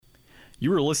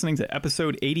You are listening to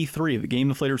episode 83 of the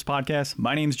Game Deflators podcast.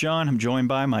 My name's John. I'm joined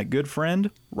by my good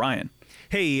friend, Ryan.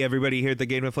 Hey, everybody, here at the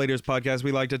Game Deflators podcast,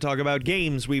 we like to talk about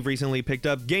games we've recently picked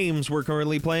up, games we're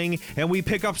currently playing, and we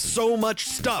pick up so much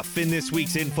stuff in this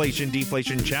week's Inflation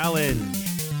Deflation Challenge.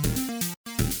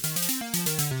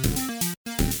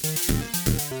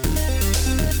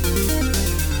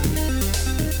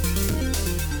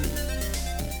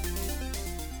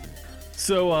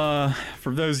 So,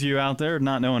 for those of you out there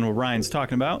not knowing what Ryan's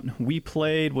talking about, we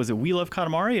played, was it We Love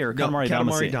Katamari or Katamari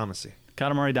Damacy?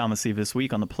 Katamari Damacy this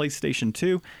week on the PlayStation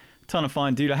 2. Ton of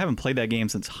fun. Dude, I haven't played that game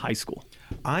since high school.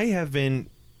 I haven't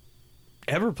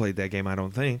ever played that game, I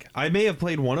don't think. I may have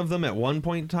played one of them at one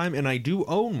point in time, and I do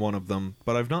own one of them,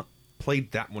 but I've not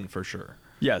played that one for sure.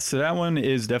 Yeah, so that one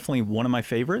is definitely one of my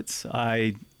favorites.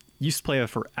 I used to play it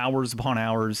for hours upon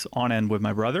hours on end with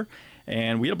my brother,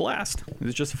 and we had a blast. It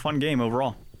was just a fun game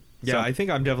overall. Yeah, So, I think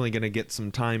I'm definitely going to get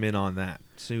some time in on that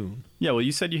soon. yeah, well,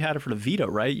 you said you had it for the Vita,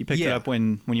 right? You picked it up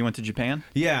when you went to Japan?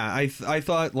 Yeah, I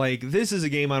thought, like, this is a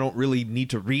game I don't really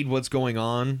need to read what's going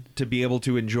on to be able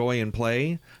to enjoy and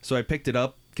play. So I picked it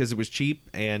up because it was cheap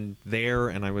and there,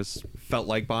 and I felt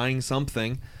like buying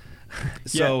something.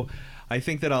 So yeah. I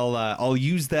think that I'll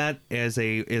use that as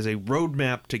a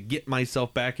roadmap to get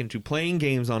myself back into playing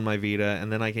games on my Vita,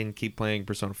 and then I can keep playing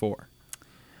Persona 4.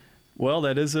 Well,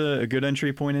 that is a good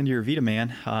entry point into your Vita,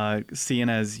 man, seeing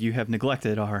as you have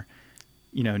neglected our,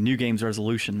 new games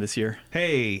resolution this year.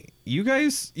 Hey, you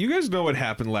guys know what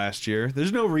happened last year.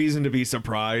 There's no reason to be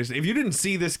surprised. If you didn't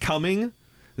see this coming,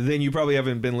 then you probably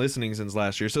haven't been listening since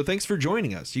last year. So thanks for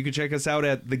joining us. You can check us out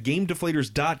at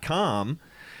thegamedeflators.com.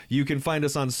 You can find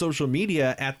us on social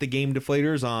media at The Game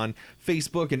Deflators on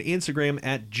Facebook and Instagram,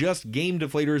 at Just Game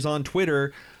Deflators on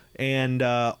Twitter, and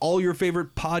all your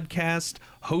favorite podcast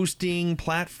hosting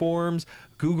platforms: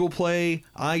 Google Play,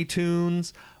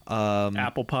 iTunes,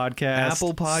 Apple Podcasts,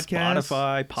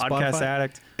 Spotify, Podcast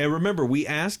Addict. And remember, we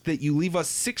ask that you leave us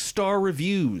 6-star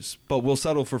reviews, but we'll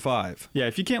settle for 5. Yeah,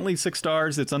 if you can't leave 6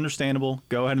 stars, it's understandable.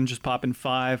 Go ahead and just pop in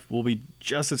 5. We'll be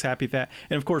just as happy with that.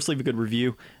 And of course, leave a good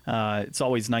review. It's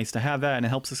always nice to have that, and it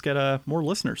helps us get more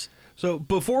listeners. So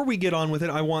before we get on with it,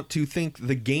 I want to thank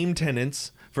the Game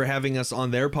Tenants for having us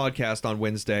on their podcast on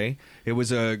Wednesday. It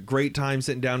was a great time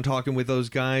sitting down talking with those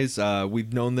guys.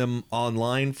 We've known them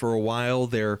online for a while.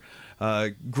 They're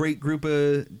a great group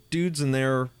of dudes, and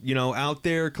they're, out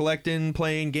there collecting,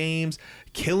 playing games,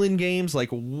 killing games.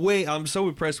 I'm so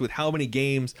impressed with how many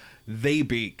games they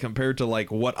beat compared to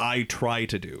what I try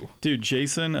to do. Dude,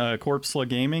 Jason, Corpse Slug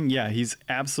Gaming, yeah, he's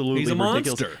absolutely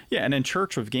ridiculous. Monster. Yeah, and then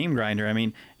Church with Game Grinder, I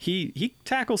mean, he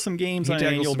tackles some games on an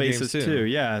annual basis too.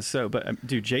 Yeah, so, but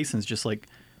dude, Jason's just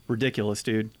ridiculous,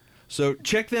 dude. So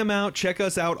check them out, check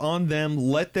us out on them,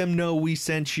 let them know we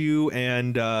sent you,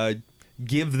 and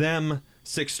give them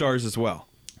 6 stars as well.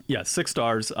 Yeah, 6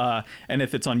 stars. And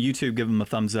if it's on YouTube, give them a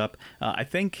thumbs up. I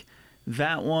think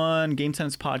that one, Game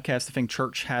Tenants Podcast, I think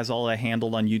Church has all that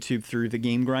handled on YouTube through the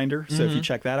Game Grinder. So if you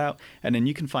check that out, and then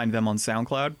you can find them on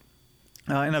SoundCloud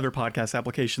and other podcast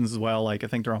applications as well. I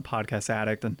think they're on Podcast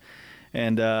Addict and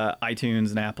iTunes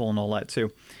and Apple and all that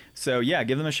too. So yeah,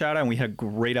 give them a shout out. And we had a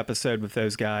great episode with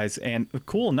those guys. And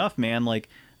cool enough, man,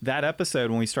 that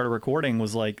episode when we started recording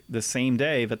was the same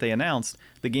day that they announced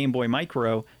the Game Boy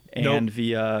Micro and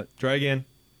the try again.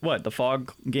 What, the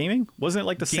Fog Gaming? Wasn't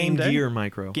it the same day? Game Gear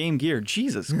Micro. Game Gear.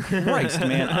 Jesus Christ,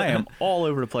 man. I am all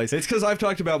over the place. It's because I've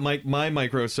talked about my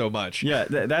Micro so much. Yeah,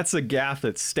 that's a gaff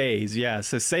that stays. Yeah,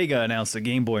 so Sega announced the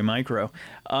Game Boy Micro.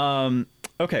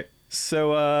 Okay,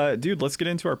 so, dude, let's get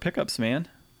into our pickups, man,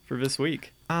 for this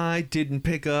week. I didn't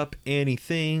pick up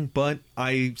anything, but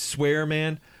I swear,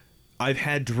 man, I've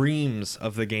had dreams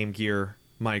of the Game Gear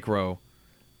Micro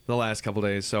the last couple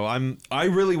days, so I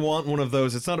really want one of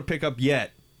those. It's not a pickup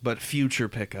yet, but future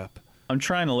pickup. I'm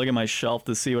trying to look at my shelf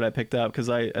to see what I picked up because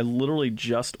I literally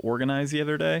just organized the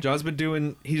other day. John's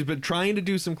he's been trying to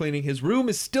do some cleaning. His room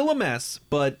is still a mess,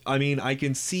 but I mean, I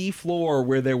can see floor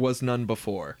where there was none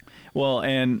before. Well,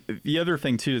 and the other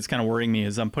thing too that's kind of worrying me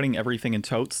is I'm putting everything in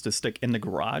totes to stick in the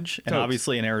garage. And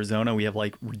obviously in Arizona we have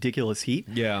ridiculous heat.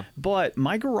 Yeah. But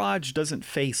my garage doesn't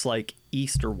face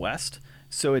east or west,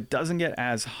 so it doesn't get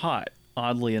as hot.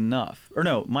 Oddly enough. Or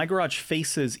no, my garage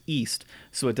faces east,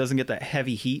 so it doesn't get that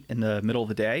heavy heat in the middle of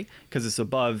the day because it's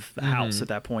above the house at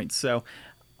that point. So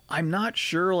I'm not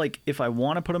sure if I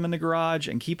want to put them in the garage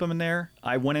and keep them in there.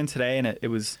 I went in today and it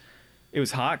was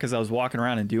hot because I was walking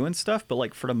around and doing stuff,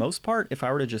 but for the most part, if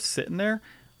I were to just sit in there,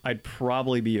 I'd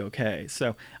probably be okay.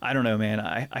 So I don't know, man.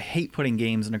 I hate putting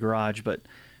games in a garage, but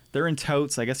they're in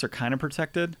totes. I guess they're kind of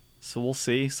protected, so we'll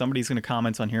see. Somebody's going to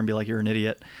comment on here and be like, you're an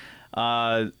idiot.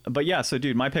 But yeah, so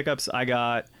dude, my pickups, I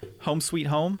got Home Sweet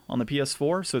Home on the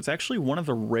PS4. So it's actually one of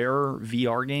the rare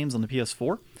VR games on the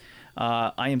PS4.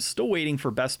 I am still waiting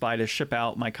for Best Buy to ship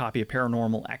out my copy of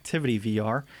Paranormal Activity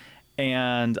VR,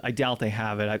 and I doubt they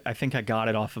have it. I think I got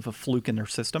it off of a fluke in their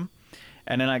system.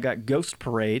 And then I got Ghost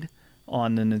Parade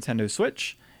on the Nintendo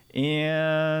Switch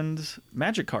and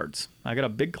Magic cards. I got a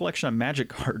big collection of Magic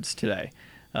cards today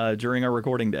during our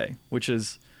recording day, which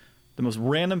is the most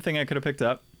random thing I could have picked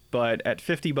up. But at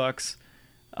 $50,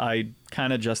 I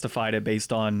kind of justified it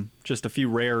based on just a few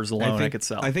rares alone I could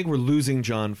sell. I think we're losing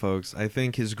John, folks. I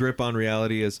think his grip on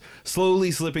reality is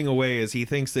slowly slipping away as he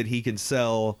thinks that he can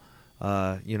sell,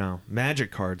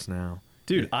 Magic cards now.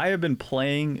 Dude, I have been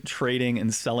playing, trading,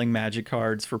 and selling Magic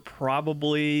cards for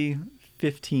probably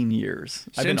 15 years.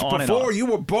 I've been on before you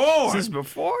were born. Since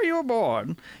before you were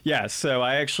born. Yeah, so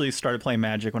I actually started playing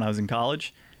Magic when I was in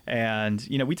college. And,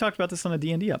 we talked about this on a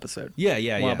D&D episode.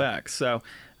 A while back. So,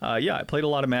 I played a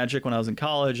lot of Magic when I was in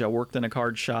college. I worked in a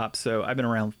card shop. So I've been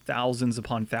around thousands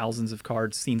upon thousands of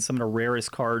cards, seen some of the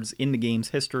rarest cards in the game's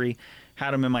history,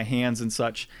 had them in my hands and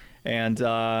such. And,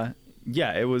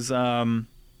 it was an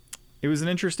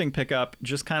interesting pickup,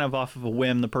 just kind of off of a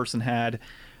whim. The person had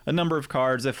a number of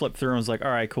cards. I flipped through and was like,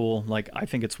 all right, cool. Like, I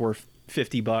think it's worth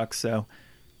 $50. So,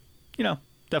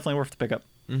 definitely worth the pickup.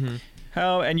 Mm-hmm.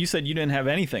 And you said you didn't have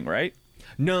anything, right?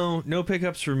 No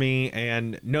pickups for me,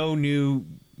 and no new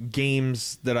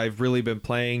games that I've really been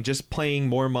playing. Just playing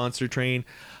more Monster Train.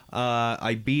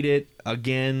 I beat it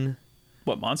again.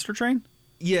 What, Monster Train?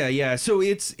 Yeah. So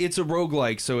it's a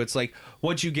roguelike. So it's like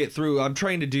once you get through, I'm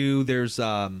trying to do, there's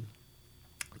like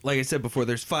I said before,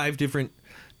 there's 5 different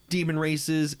demon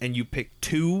races, and you pick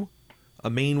 2, a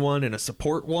main one and a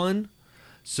support one.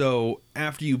 So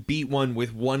after you beat one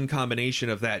with one combination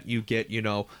of that, you get,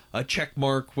 a check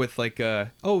mark with like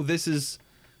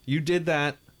you did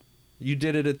that. You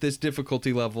did it at this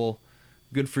difficulty level.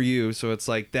 Good for you. So it's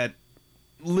like that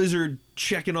lizard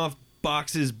checking off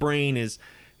boxes brain is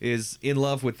in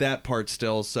love with that part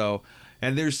still. So,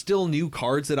 and there's still new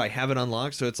cards that I haven't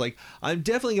unlocked. So it's like, I'm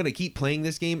definitely going to keep playing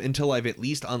this game until I've at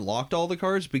least unlocked all the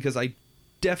cards, because I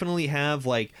definitely have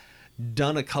like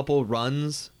done a couple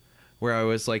runs where I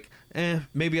was like,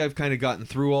 maybe I've kind of gotten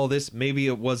through all this. Maybe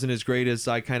it wasn't as great as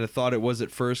I kind of thought it was at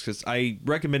first, because I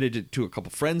recommended it to a couple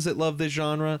friends that love this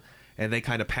genre, and they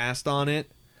kind of passed on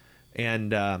it.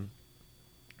 And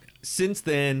since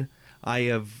then, I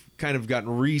have kind of gotten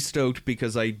restoked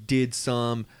because I did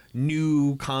some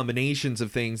new combinations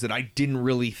of things that I didn't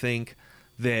really think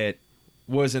that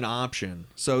was an option.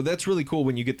 So that's really cool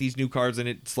when you get these new cards, and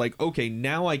it's like, okay,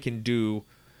 now I can do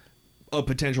a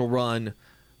potential run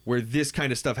where this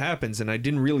kind of stuff happens, and I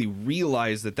didn't really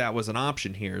realize that was an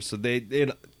option here. So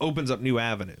it opens up new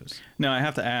avenues. Now, I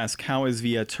have to ask, how is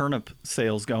the turnip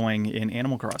sales going in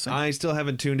Animal Crossing? I still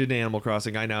haven't tuned into Animal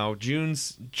Crossing. I know.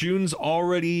 June's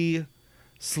already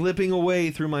slipping away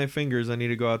through my fingers. I need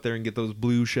to go out there and get those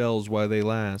blue shells while they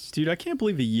last. Dude, I can't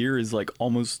believe the year is like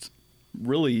almost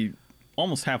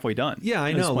halfway done. Yeah,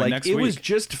 I know. Like, it was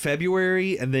just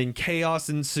February, and then chaos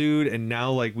ensued, and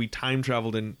now like we time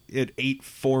traveled and it ate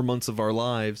 4 months of our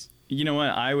lives. You know what?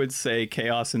 I would say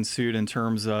chaos ensued in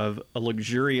terms of a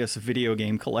luxurious video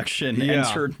game collection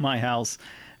entered my house,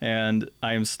 and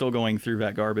I am still going through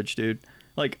that garbage, dude.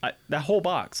 Like, that whole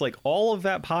box, like all of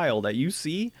that pile that you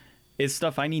see is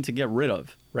stuff I need to get rid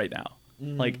of right now.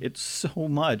 Like, it's so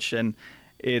much, and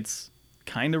it's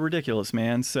kind of ridiculous,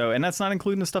 man. So, and that's not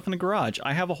including the stuff in the garage.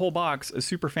 I have a whole box of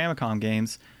Super Famicom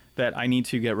games that I need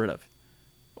to get rid of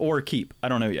or keep. I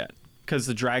don't know yet, because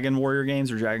the Dragon Warrior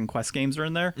games or Dragon Quest games are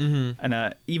in there.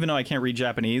 And even though I can't read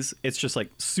Japanese, it's just like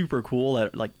super cool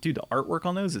that, like, dude, the artwork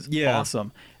on those is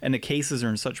awesome, and the cases are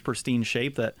in such pristine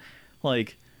shape that,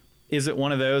 like, is it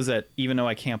one of those that even though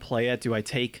I can't play it, do I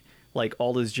take like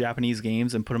all those Japanese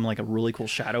games and put them in like a really cool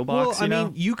shadow box? Well, I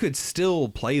mean, you could still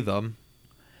play them.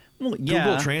 Well, yeah.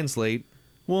 Google Translate.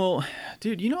 Well,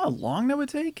 dude, you know how long that would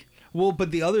take? Well,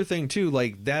 but the other thing too,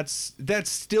 like that's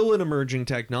still an emerging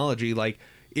technology. Like,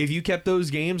 if you kept those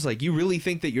games, like, you really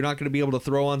think that you're not going to be able to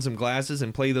throw on some glasses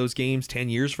and play those games 10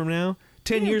 years from now?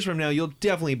 10 years from now, you'll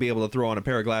definitely be able to throw on a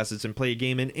pair of glasses and play a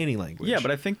game in any language. Yeah, but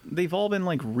I think they've all been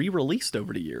like re-released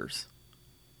over the years.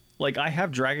 Like, I have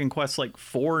Dragon Quest like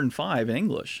 4 and 5 in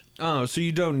English. Oh, so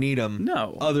you don't need them.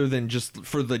 No. Other than just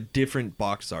for the different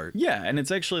box art. Yeah, and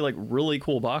it's actually like really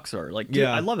cool box art. Like, dude,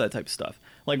 I love that type of stuff.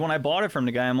 Like, when I bought it from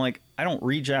the guy, I'm like, I don't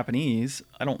read Japanese.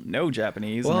 I don't know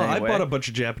Japanese. Well, I bought a bunch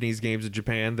of Japanese games in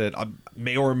Japan that I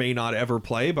may or may not ever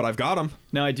play, but I've got them.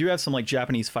 Now, I do have some like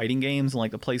Japanese fighting games,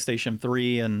 like the PlayStation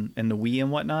 3 and the Wii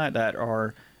and whatnot, that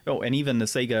are and even the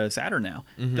Sega Saturn now,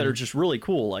 that are just really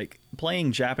cool, like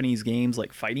playing Japanese games,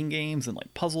 like fighting games and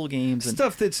like puzzle games and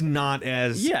stuff that's not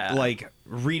as like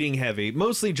reading heavy,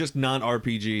 mostly just not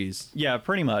RPGs. Yeah,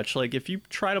 pretty much. Like if you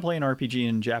try to play an RPG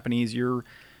in Japanese, you're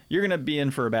gonna be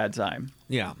in for a bad time.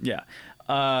 Yeah.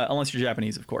 Unless you're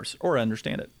Japanese, of course, or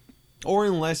understand it, or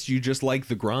unless you just like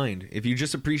the grind. If you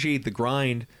just appreciate the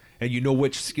grind and you know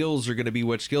which skills are going to be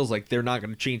which skills, like they're not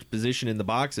going to change position in the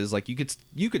boxes, like you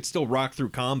could still rock through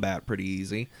combat pretty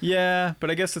easy. Yeah,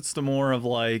 but I guess it's the more of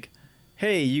like,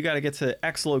 hey, you got to get to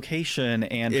X location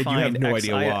and find you have no X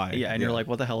idea why. Yeah, and you're like,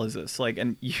 what the hell is this? Like,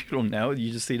 and you don't know.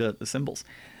 You just see the symbols.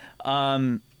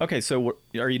 Okay, so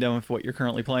are you done with what you're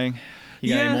currently playing?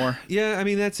 You got any more? Yeah, I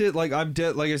mean that's it. Like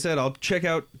like I said, I'll check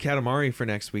out Katamari for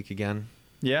next week again.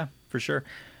 Yeah, for sure.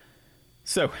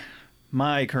 So,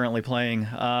 my currently playing,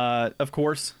 of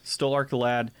course, still Ark the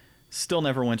Lad, still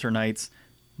Neverwinter Nights,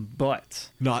 but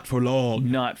not for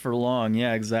long. Not for long.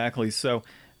 Yeah, exactly. So,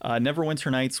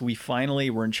 Neverwinter Nights,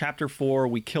 we're in chapter 4.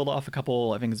 We killed off a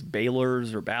couple, I think it's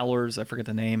Balors or Balors, I forget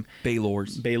the name.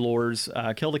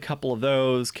 Balors. Killed a couple of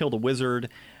those, killed a wizard,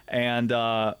 and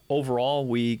overall,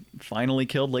 we finally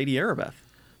killed Lady Erebeth.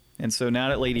 And so now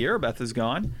that Lady Erebeth is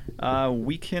gone,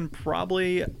 we can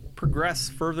probably progress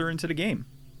further into the game.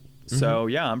 So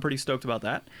yeah, I'm pretty stoked about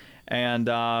that. And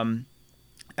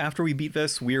after we beat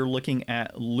this, we're looking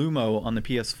at Lumo on the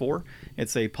PS4.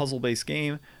 It's a puzzle-based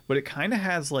game, but it kind of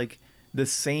has like the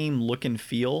same look and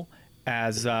feel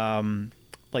as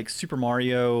like Super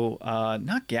Mario,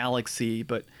 not Galaxy,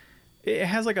 but it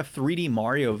has like a 3D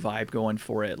Mario vibe going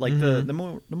for it. Like the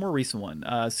more recent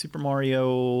one, Super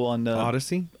Mario on the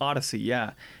Odyssey.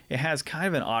 Yeah, it has kind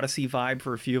of an Odyssey vibe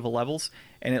for a few of the levels,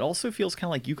 and it also feels kind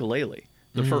of like Yooka-Laylee.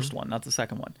 The first one, not the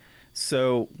second one.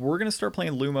 So we're going to start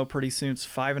playing Lumo pretty soon. It's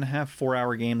 5.5,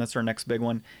 4-hour game. That's our next big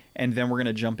one. And then we're going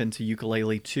to jump into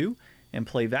Yooka-Laylee 2 and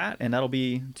play that. And that'll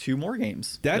be 2 more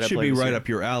games. That should be right up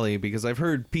your alley, because I've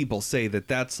heard people say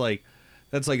that's like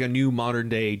a new modern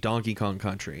day Donkey Kong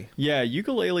Country. Yeah,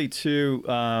 Yooka-Laylee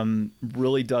 2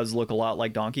 really does look a lot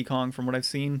like Donkey Kong from what I've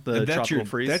seen. The Tropical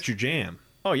Freeze. That's your jam.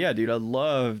 Oh, yeah, dude. I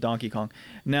love Donkey Kong.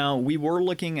 Now, we were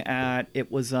looking at,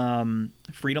 it was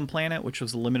Freedom Planet, which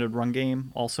was a limited run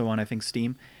game, also on, I think,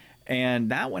 Steam. And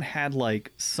that one had,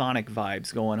 like, Sonic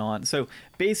vibes going on. So,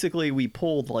 basically, we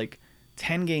pulled, like,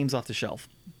 10 games off the shelf.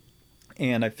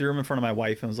 And I threw them in front of my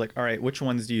wife and was like, all right, which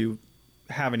ones do you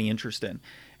have any interest in?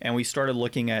 And we started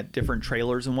looking at different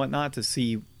trailers and whatnot to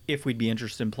see if we'd be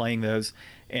interested in playing those.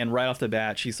 And right off the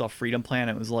bat, she saw Freedom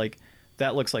Planet and was like,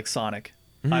 that looks like Sonic.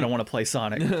 I don't want to play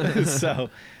Sonic.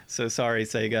 so sorry,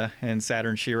 Sega and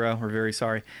Saturn Shiro. We're very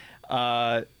sorry.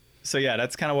 So yeah,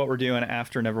 that's kind of what we're doing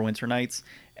after Neverwinter Nights.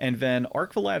 And then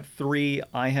Ark the Lad 3,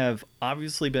 I have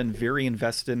obviously been very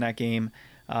invested in that game.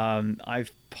 I've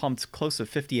pumped close to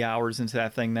 50 hours into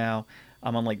that thing now.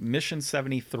 I'm on like mission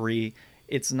 73.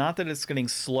 It's not that it's getting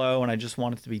slow and I just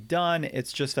want it to be done.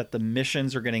 It's just that the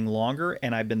missions are getting longer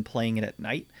and I've been playing it at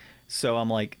night. So I'm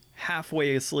like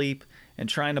halfway asleep and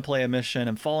trying to play a mission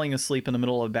and falling asleep in the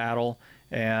middle of a battle,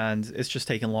 and it's just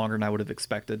taking longer than I would have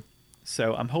expected.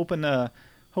 So I'm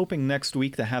hoping next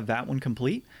week to have that one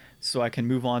complete so I can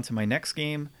move on to my next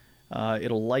game.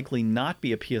 It'll likely not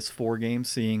be a PS4 game,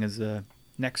 seeing as the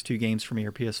next 2 games for me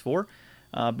are PS4,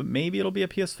 but maybe it'll be a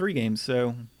PS3 game,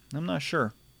 so I'm not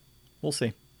sure. We'll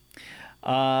see.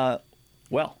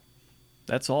 Well,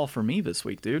 that's all for me this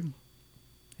week, dude.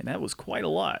 And that was quite a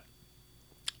lot.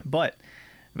 But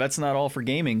that's not all for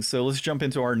gaming, so let's jump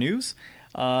into our news.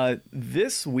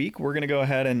 This week, we're going to go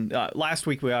ahead and... last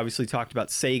week, we obviously talked about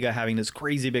Sega having this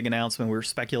crazy big announcement. We were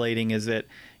speculating, is it,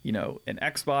 an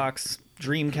Xbox,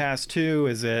 Dreamcast 2?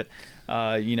 Is it,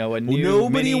 a new...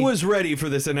 Nobody was ready for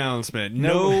this announcement.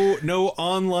 No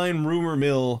online rumor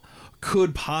mill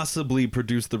could possibly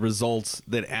produce the results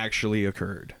that actually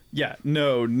occurred. Yeah,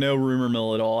 no rumor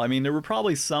mill at all. I mean, there were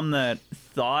probably some that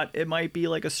thought it might be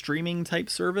like a streaming type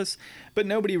service, but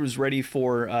nobody was ready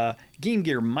for Game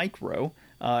Gear Micro,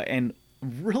 and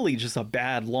really just a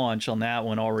bad launch on that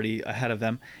one already ahead of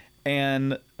them,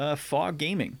 and Fog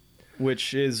Gaming,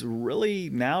 which is really,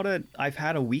 now that I've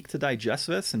had a week to digest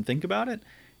this and think about it,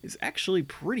 is actually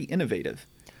pretty innovative.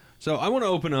 So I want to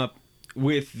open up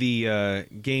with the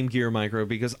Game Gear Micro,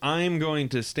 because I'm going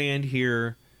to stand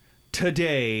here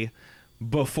today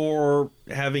before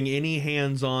having any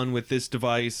hands-on with this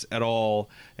device at all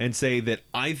and say that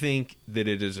I think that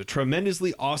it is a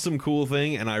tremendously awesome, cool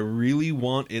thing, and I really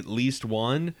want at least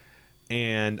one,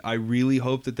 and I really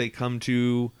hope that they come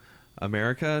to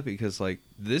America, because like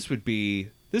this would be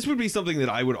something that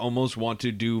I would almost want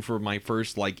to do for my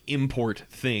first like import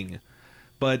thing.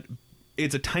 But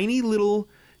it's a tiny little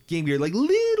Game Gear, like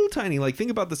little tiny, like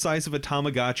think about the size of a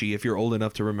Tamagotchi if you're old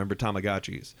enough to remember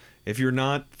Tamagotchis. If you're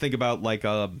not, think about like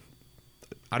a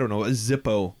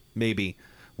Zippo maybe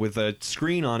with a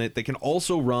screen on it that can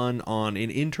also run on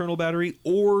an internal battery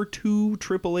or 2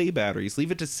 AAA batteries.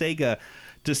 Leave it to Sega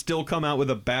to still come out with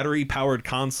a battery-powered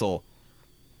console.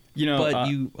 You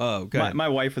know, but my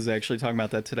wife was actually talking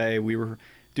about that today. We were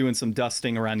doing some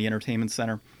dusting around the entertainment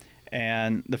center,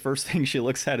 and the first thing she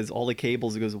looks at is all the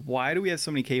cables. It goes, why do we have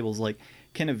so many cables? Like,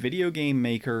 can a video game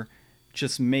maker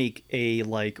just make a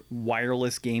like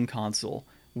wireless game console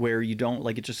where you don't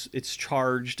like it's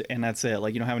charged and that's it?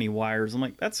 Like, you don't have any wires. I'm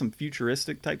like, that's some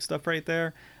futuristic type stuff right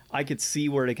there. I could see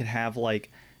where they could have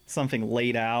like something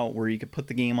laid out where you could put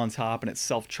the game on top and it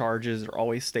self-charges or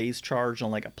always stays charged on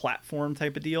like a platform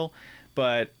type of deal.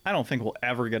 But I don't think we'll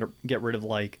ever get rid of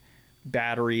like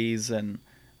batteries and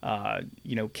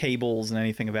cables and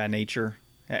anything of that nature,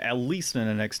 at least in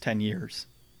the next 10 years.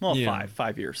 Well, yeah.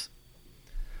 5 years.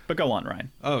 But go on,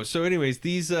 Ryan. Oh, so anyways,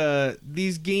 these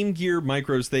Game Gear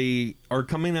micros, they are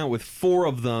coming out with 4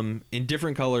 of them in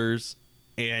different colors,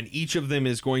 and each of them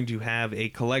is going to have a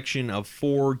collection of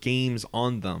 4 games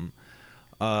on them.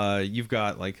 You've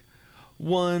got like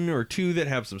 1 or 2 that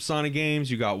have some Sonic games.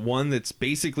 You got 1 that's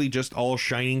basically just all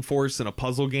Shining Force and a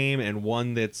puzzle game, and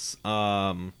 1 that's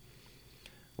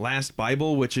Last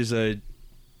Bible, which is a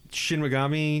Shin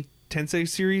Megami Tensei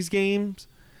series games.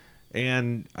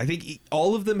 And I think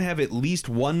all of them have at least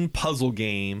 1 puzzle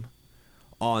game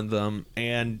on them.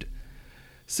 And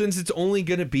since it's only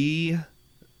going to be,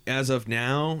 as of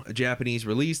now, a Japanese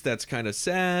release, that's kind of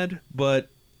sad. But,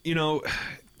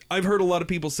 I've heard a lot of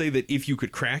people say that if you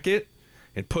could crack it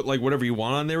and put like whatever you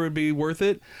want on there, would be worth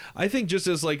it. I think just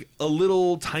as like a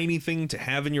little tiny thing to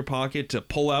have in your pocket to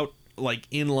pull out like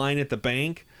in line at the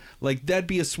bank, like that'd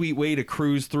be a sweet way to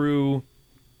cruise through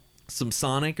some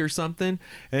Sonic or something.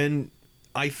 And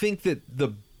I think that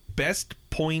the best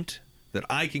point that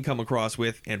I can come across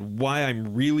with and why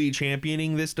I'm really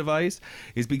championing this device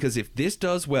is because if this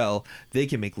does well, they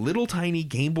can make little tiny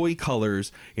Game Boy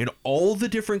colors in all the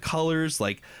different colors,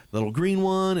 like the little green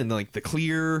one and like the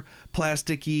clear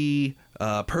plasticky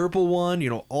purple one,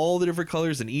 all the different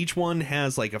colors, and each one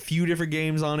has like a few different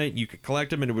games on it. You could collect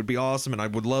them and it would be awesome, and I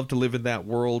would love to live in that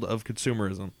world of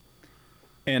consumerism.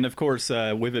 And of course,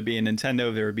 with it being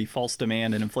Nintendo, there would be false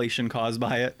demand and inflation caused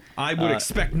by it. I would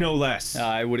expect no less.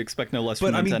 I would expect no less from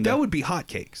Nintendo. But I mean, that would be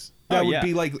hotcakes. That would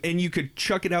be like, and you could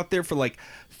chuck it out there for like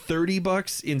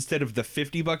 $30 instead of the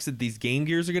 $50 that these Game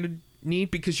Gears are going to need,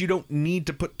 because you don't need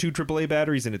to put 2 AAA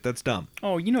batteries in it. That's dumb.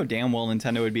 Oh, damn well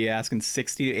Nintendo would be asking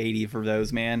 60 to 80 for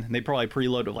those, man. They probably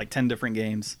preload with like 10 different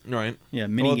games. Right. Yeah,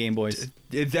 mini Game Boys.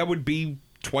 That would be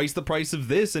twice the price of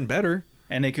this and better.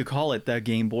 And they could call it the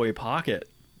Game Boy Pocket.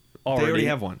 They already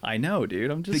have one. I know,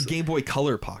 dude. The Game Boy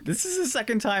Color Pocket. This is the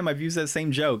second time I've used that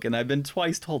same joke, and I've been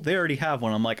twice told they already have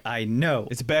one. I'm like, I know.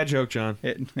 It's a bad joke, John.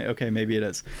 Okay, maybe it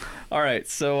is. All right,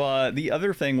 so the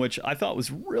other thing, which I thought was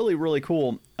really, really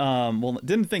cool,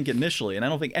 didn't think initially, and I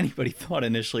don't think anybody thought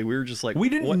initially. We were just like... We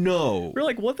didn't know. We were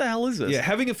like, what the hell is this? Yeah,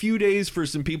 having a few days for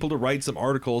some people to write some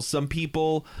articles. Some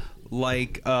people,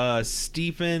 like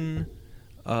Stephen...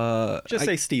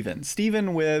 say Steven.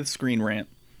 Steven with Screen Rant.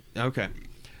 Okay.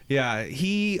 Yeah,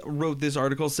 he wrote this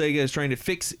article. Sega is trying to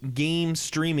fix game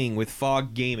streaming with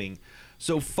Fog Gaming.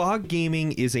 So Fog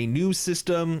Gaming is a new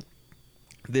system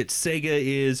that Sega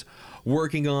is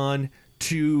working on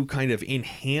to kind of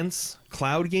enhance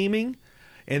cloud gaming.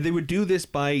 And they would do this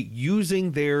by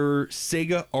using their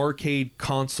Sega arcade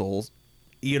consoles,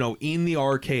 in the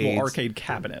arcades. Well, arcade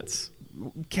cabinets.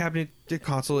 Cabinet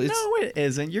console. No, it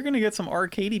isn't. You're going to get some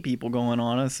arcadey people going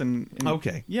on us. And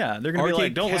okay. Yeah, they're going to be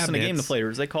like, don't cabinets. listen to Game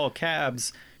Deflators. They call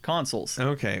cabs consoles.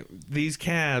 Okay. These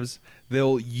cabs,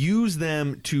 they'll use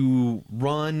them to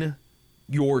run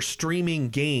your streaming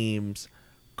games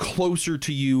closer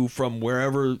to you from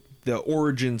wherever the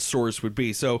origin source would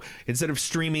be. So instead of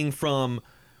streaming from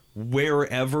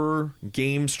wherever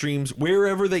game streams,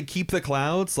 wherever they keep the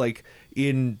clouds, like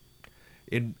in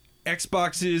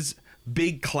Xbox's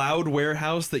big cloud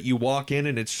warehouse that you walk in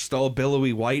and it's just all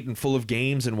billowy white and full of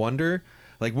games and wonder,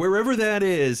 like wherever that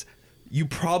is, you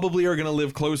probably are going to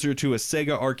live closer to a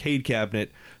Sega arcade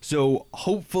cabinet. So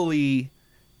hopefully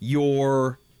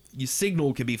your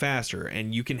signal can be faster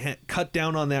and you can cut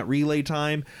down on that relay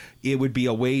time. It would be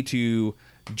a way to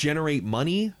generate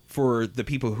money for the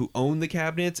people who own the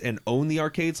cabinets and own the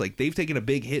arcades. Like, they've taken a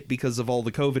big hit because of all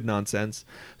the COVID nonsense.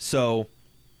 So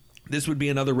this would be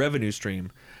another revenue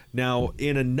stream. Now,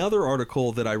 in another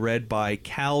article that I read by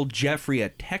Cal Jeffrey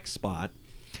at TechSpot,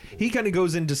 he kind of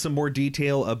goes into some more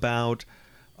detail about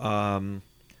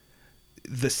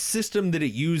the system that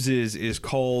it uses is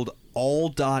called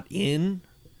all.in,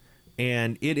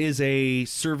 and it is a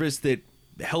service that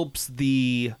helps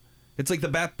it's like the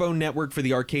backbone network for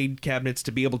the arcade cabinets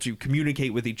to be able to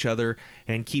communicate with each other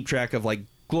and keep track of like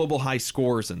global high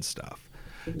scores and stuff.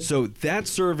 So that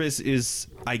service is,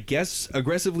 I guess,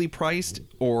 aggressively priced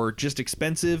or just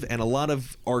expensive, and a lot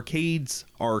of arcades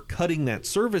are cutting that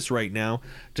service right now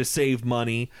to save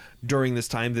money during this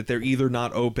time that they're either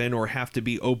not open or have to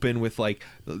be open with like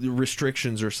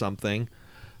restrictions or something.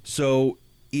 So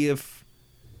if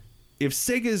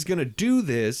Sega is going to do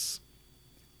this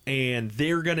and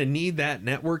they're going to need that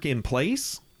network in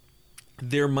place,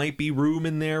 there might be room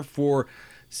in there for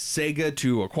Sega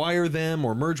to acquire them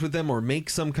or merge with them or make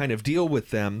some kind of deal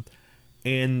with them.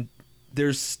 And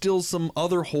there's still some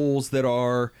other holes that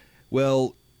are,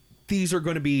 well, these are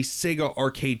going to be Sega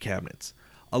arcade cabinets.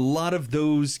 A lot of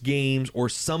those games, or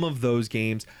some of those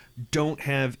games, don't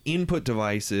have input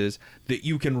devices that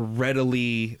you can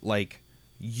readily like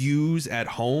use at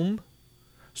home.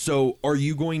 So are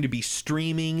you going to be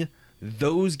streaming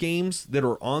those games that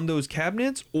are on those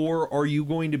cabinets, or are you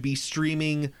going to be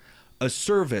streaming a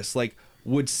service? Like,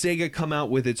 would Sega come out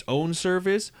with its own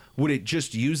service? Would it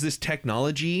just use this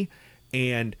technology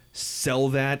and sell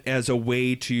that as a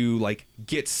way to like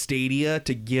get Stadia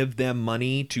to give them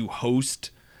money to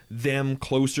host them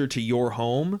closer to your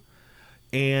home?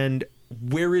 And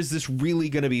where is this really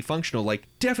going to be functional? Like,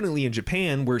 definitely in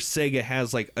Japan, where Sega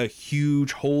has like a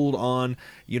huge hold on,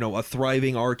 you know, a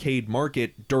thriving arcade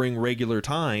market during regular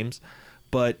times,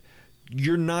 but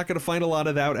you're not going to find a lot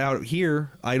of that out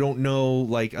here. I don't know,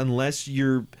 like, unless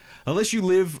you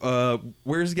live,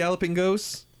 where's Galloping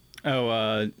Ghosts?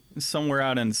 Somewhere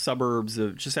out in suburbs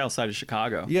of just outside of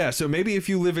Chicago. Yeah, so maybe if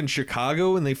you live in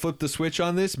Chicago and they flip the switch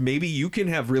on this, maybe you can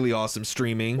have really awesome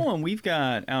streaming. Well, and we've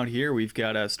got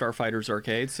Starfighters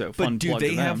Arcade, so fun. But do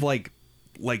they have like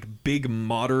big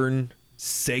modern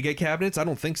Sega cabinets? I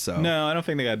don't think so. No, I don't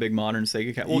think they got a big modern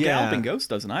Sega cabinet. Well, Yeah. Galloping Ghost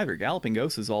doesn't either. Galloping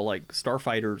Ghost is all like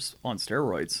Starfighters on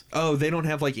steroids. Oh, they don't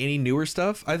have like any newer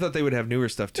stuff? I thought they would have newer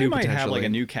stuff too, They might have potentially. like a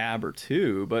new cab or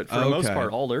two, but for the most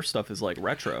part, all their stuff is like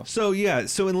retro. So yeah,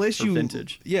 so unless you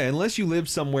vintage. Yeah, unless you live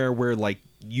somewhere where like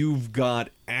you've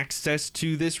got access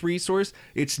to this resource,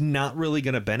 it's not really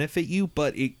going to benefit you,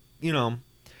 but it, you know,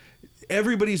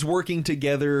 everybody's working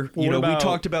together. Well, you know, we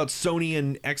talked about Sony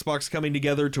and Xbox coming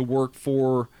together to work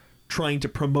for trying to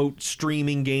promote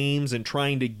streaming games and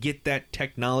trying to get that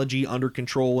technology under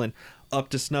control and up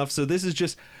to snuff. So this is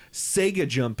just Sega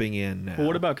jumping in now. Well,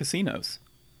 what about casinos?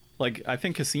 Like, I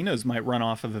think casinos might run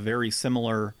off of a very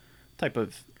similar type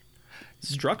of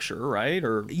structure, right?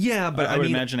 Or yeah, but I would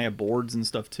imagine they have boards and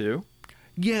stuff too.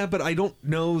 Yeah, but I don't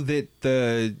know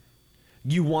that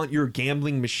you want your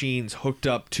gambling machines hooked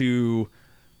up to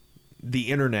the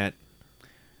internet.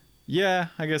 Yeah,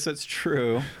 I guess that's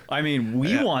true. I mean,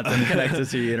 we want them connected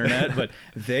to the internet, but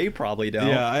they probably don't.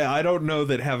 Yeah, I don't know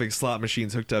that having slot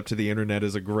machines hooked up to the internet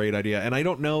is a great idea. And I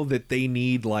don't know that they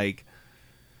need like...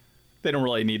 They don't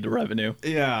really need the revenue.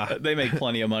 Yeah. They make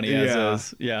plenty of money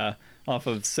as is. Yeah, off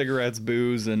of cigarettes,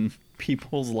 booze, and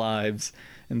people's lives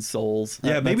and souls.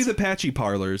 Yeah, maybe the patchy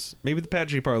parlors. Maybe the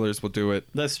patchy parlors will do it.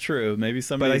 That's true. Maybe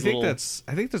somebody. But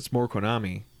I think that's more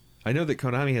Konami. I know that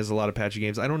Konami has a lot of patchy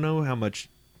games. I don't know how much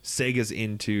Sega's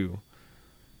into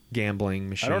gambling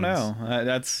machines. I don't know.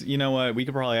 That's, you know what? We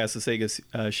could probably ask the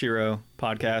Sega Shiro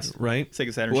podcast. Right?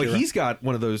 Sega Saturn Well, Shiro. he's got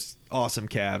one of those awesome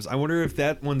cabs. I wonder if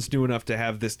that one's new enough to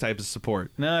have this type of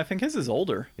support. No, I think his is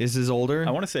older. Is his older?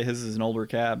 I want to say his is an older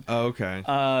cab. Oh, okay.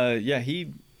 Yeah,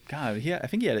 I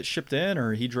think he had it shipped in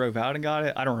or he drove out and got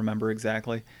it. I don't remember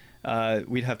exactly.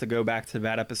 We'd have to go back to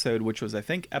that episode, which was, I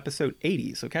think, episode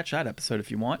 80. So catch that episode if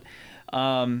you want.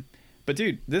 But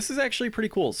dude, this is actually pretty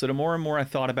cool. So the more and more I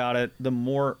thought about it, the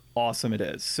more awesome it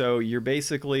is. So you're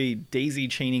basically daisy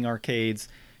chaining arcades,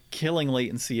 killing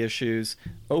latency issues,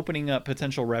 opening up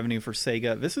potential revenue for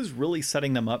Sega. This is really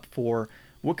setting them up for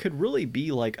what could really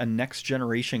be like a next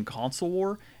generation console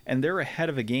war, and they're ahead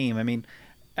of a game. I mean,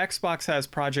 Xbox has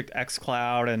Project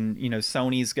xCloud, and you know,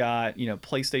 Sony's got, you know,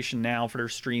 PlayStation Now for their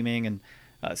streaming, and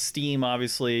Steam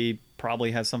obviously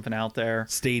probably has something out there.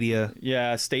 Stadia.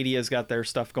 Yeah, Stadia's got their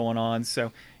stuff going on.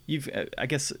 So you've, I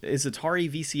guess, is Atari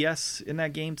VCS in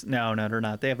that game? No, they're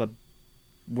not. They have a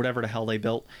whatever the hell they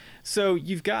built. So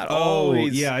you've got all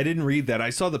these... yeah, I didn't read that. I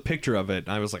saw the picture of it.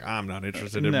 And I was like, I'm not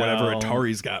interested in whatever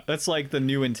Atari's got. That's like the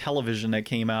new Intellivision that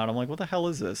came out. I'm like, what the hell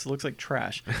is this? It looks like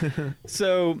trash.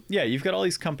 So yeah, you've got all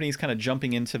these companies kind of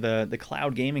jumping into the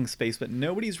cloud gaming space, but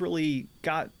nobody's really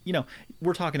got, you know,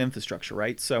 we're talking infrastructure,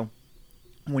 right? So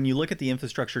when you look at the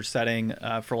infrastructure setting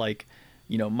for like,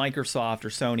 Microsoft or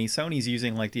Sony. Sony's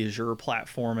using like the Azure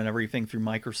platform and everything through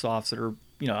Microsoft's that are,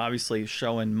 obviously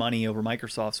showing money over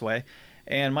Microsoft's way.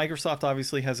 And Microsoft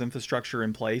obviously has infrastructure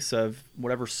in place of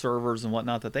whatever servers and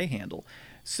whatnot that they handle.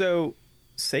 So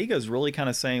Sega's really kind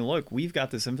of saying, look, we've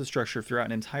got this infrastructure throughout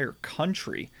an entire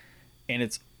country and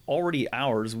it's already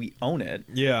ours. We own it.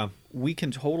 Yeah. We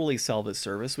can totally sell this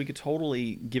service. We could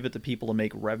totally give it to people to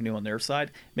make revenue on their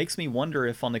side. Makes me wonder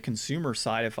if on the consumer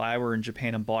side, if I were in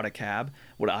Japan and bought a cab,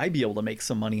 would I be able to make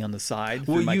some money on the side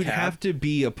through my you'd cab? have to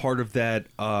be a part of that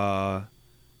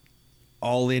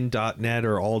allin.net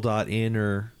or all.in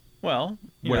or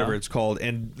whatever it's called.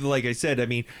 And like I said, I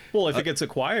mean... Well, if it gets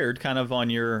acquired kind of on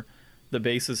the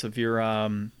basis of your,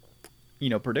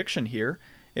 prediction here,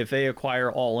 if they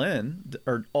acquire all-in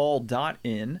or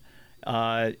all.in...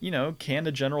 can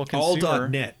the general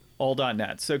consumer...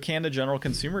 All.net. So can the general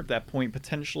consumer at that point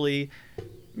potentially,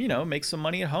 make some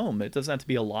money at home? It doesn't have to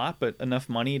be a lot, but enough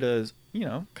money to,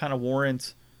 kind of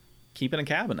warrant keeping a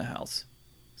cab in the house.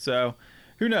 So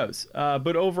who knows?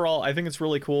 But overall, I think it's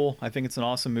really cool. I think it's an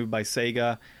awesome move by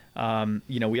Sega.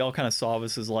 We all kind of saw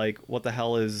this as like, what the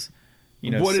hell is...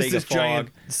 what Sega is this Fog. giant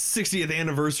 60th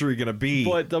anniversary going to be?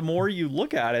 But the more you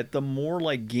look at it, the more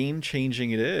like game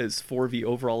changing it is for the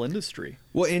overall industry.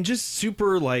 Well, and just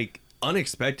super like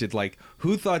unexpected. Like,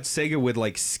 who thought Sega would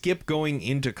like skip going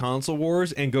into console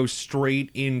wars and go straight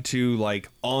into like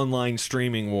online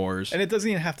streaming wars? And it doesn't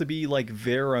even have to be like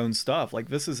their own stuff. Like,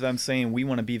 this is them saying we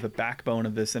want to be the backbone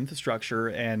of this infrastructure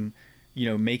and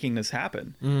making this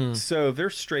happen. So they're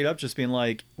straight up just being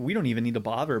like, we don't even need to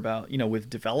bother about, with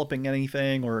developing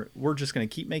anything, or we're just going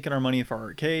to keep making our money for our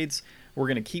arcades. We're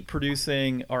going to keep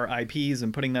producing our IPs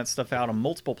and putting that stuff out on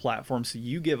multiple platforms. So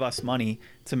you give us money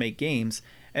to make games.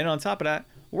 And on top of that,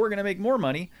 we're going to make more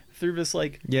money through this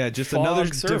just Fog another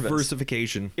service.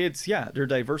 diversification. They're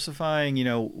diversifying,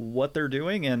 what they're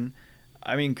doing. And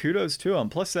I mean, kudos to them.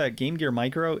 Plus that Game Gear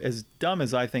Micro, as dumb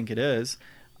as I think it is,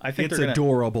 I think it's they're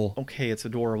adorable. Okay, it's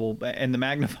adorable, and the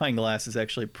magnifying glass is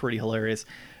actually pretty hilarious.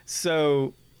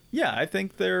 So, yeah, I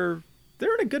think they're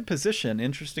in a good position.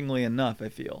 Interestingly enough, I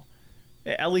feel,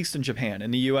 at least in Japan. In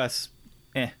the U.S.,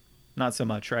 not so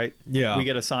much, right? Yeah, we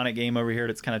get a Sonic game over here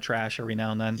that's kind of trash every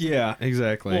now and then. Yeah,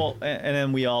 exactly. Well, and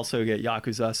then we also get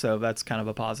Yakuza, so that's kind of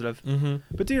a positive. Mm-hmm.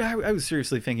 But dude, I was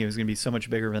seriously thinking it was going to be so much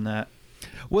bigger than that.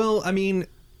 Well, I mean,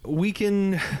 we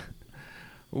can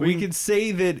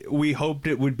say that we hoped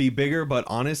it would be bigger, but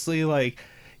honestly, like,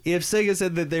 if Sega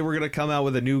said that they were going to come out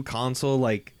with a new console,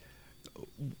 like,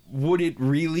 would it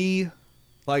really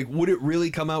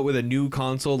come out with a new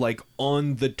console, like,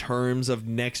 on the terms of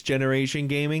next generation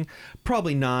gaming?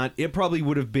 Probably not. It probably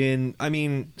would have been, I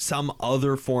mean, some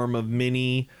other form of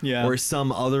mini, or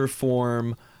some other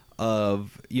form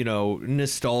of,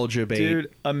 nostalgia bait. Dude,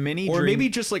 maybe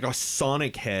just like a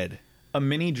Sonic head. A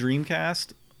mini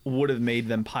Dreamcast would have made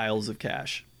them piles of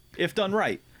cash. If done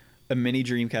right, a mini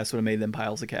Dreamcast would have made them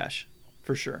piles of cash.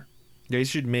 For sure. They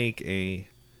should make a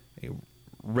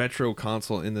retro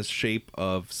console in the shape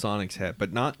of Sonic's head,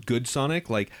 but not good Sonic,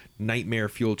 like Nightmare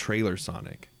Fuel Trailer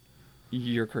Sonic.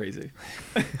 You're crazy.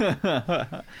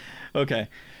 Okay.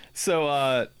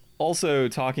 So, also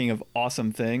talking of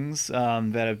awesome things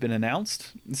that have been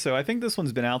announced. So I think this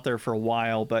one's been out there for a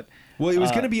while, but... Well, it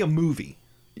was going to be a movie.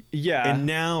 Yeah. And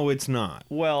now it's not.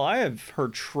 Well, I have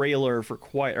heard series for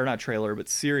quite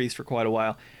a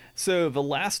while. So The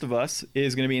Last of Us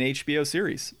is going to be an HBO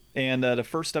series. And the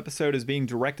first episode is being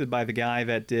directed by the guy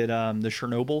that did the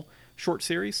Chernobyl short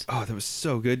series. Oh, that was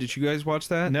so good. Did you guys watch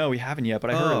that? No, we haven't yet, but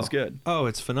I heard it was good. Oh,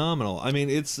 it's phenomenal. I mean,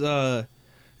 it's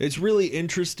really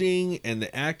interesting, and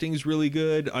the acting's really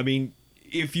good. I mean,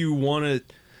 if you want to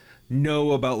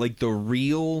know about, like, the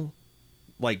real,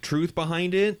 like, truth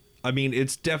behind it, I mean,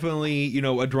 it's definitely,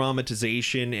 a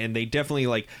dramatization, and they definitely,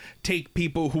 like, take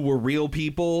people who were real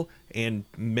people and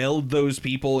meld those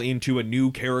people into a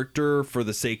new character for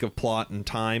the sake of plot and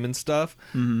time and stuff.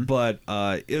 Mm-hmm. But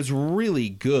it was really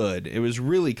good. It was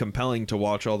really compelling to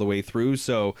watch all the way through.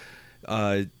 So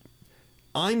I'm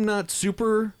not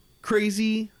super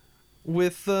crazy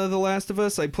with The Last of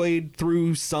Us. I played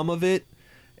through some of it,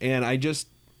 and I just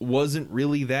wasn't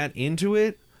really that into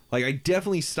it. Like, I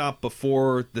definitely stopped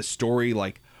before the story,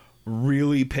 like,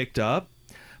 really picked up.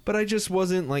 But I just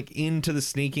wasn't, like, into the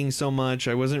sneaking so much.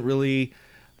 I wasn't really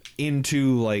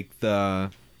into, like, I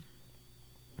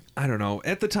don't know.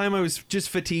 At the time, I was just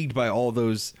fatigued by all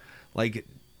those, like,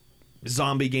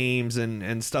 zombie games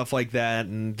and stuff like that,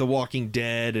 and The Walking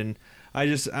Dead, and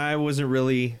I wasn't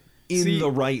really in the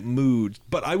right mood.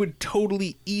 But I would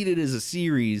totally eat it as a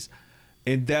series,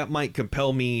 and that might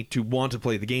compel me to want to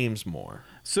play the games more.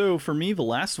 So for me, The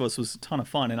Last of Us was a ton of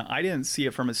fun, and I didn't see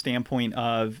it from a standpoint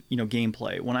of,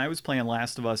 gameplay. When I was playing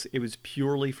Last of Us, it was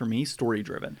purely for me story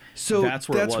driven. So that's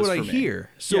where it was what for I me.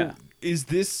 hear. So Yeah. is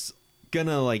this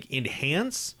gonna like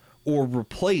enhance or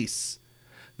replace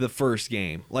the first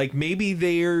game? Like maybe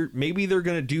they're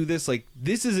gonna do this. Like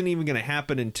this isn't even gonna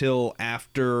happen until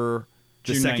after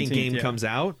the June second 19th, game yeah. comes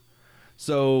out.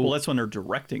 So Well, that's when they're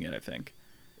directing it, I think.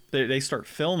 They start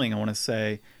filming, I want to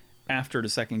say, after the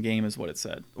second game is what it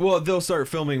said. well, they'll start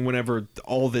filming whenever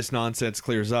all this nonsense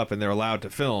clears up and they're allowed to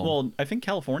film. Well, I think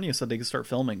California said they could start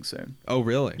filming soon. oh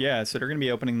really? Yeah, so they're going to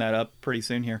be opening that up pretty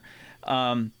soon here.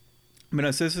 But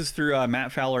no, so this is through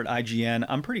Matt Fowler at IGN.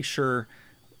 I'm pretty sure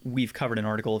we've covered an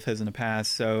article of his in the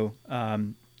past. So a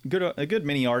good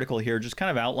mini article here, just kind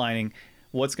of outlining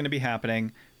what's going to be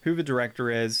happening, who the director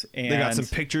is, and They got some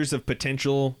pictures of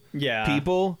potential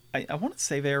people. I want to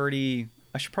say they already.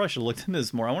 I should have looked into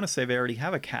this more. I want to say they already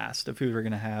have a cast of who they're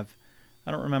going to have.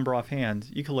 I don't remember offhand.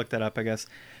 You can look that up, I guess.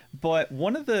 But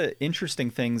one of the interesting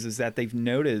things is that they've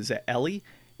noticed that Ellie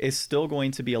is still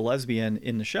going to be a lesbian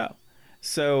in the show.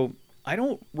 So I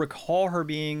don't recall her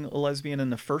being a lesbian in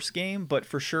the first game, but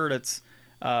for sure that's,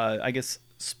 I guess,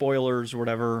 spoilers or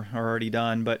whatever are already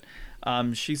done. But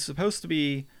she's supposed to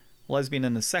be lesbian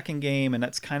in the second game, and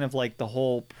that's kind of like the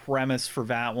whole premise for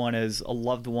that one is a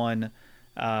loved one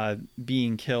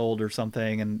being killed or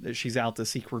something, and she's out to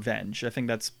seek revenge. I think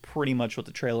that's pretty much what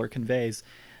the trailer conveys.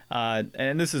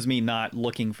 And this is me not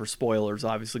looking for spoilers,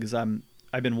 obviously, because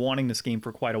I've been wanting this game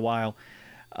for quite a while.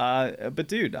 But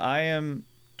dude, I am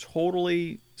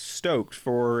totally stoked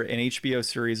for an HBO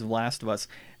series of Last of Us.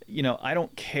 I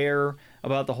don't care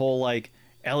about the whole like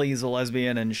Ellie's a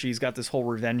lesbian and she's got this whole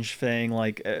revenge thing.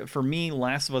 Like for me,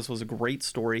 Last of Us was a great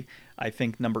story. I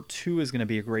think number 2 is going to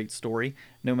be a great story,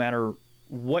 no matter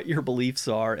what your beliefs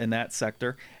are in that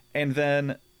sector. And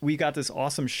then we got this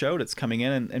awesome show that's coming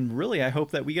in, and really I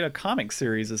hope that we get a comic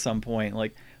series at some point.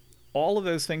 Like all of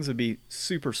those things would be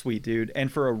super sweet, dude. And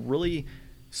for a really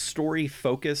story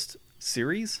focused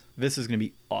series, this is going to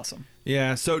be awesome.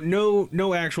 Yeah, so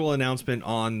no actual announcement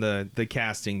on the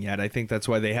casting yet. I think that's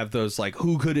why they have those like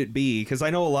who could it be, because I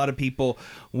know a lot of people,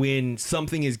 when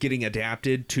something is getting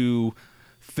adapted to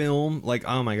film, like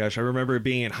oh my gosh, I remember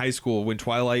being in high school when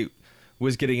Twilight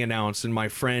was getting announced, and my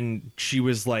friend, she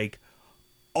was like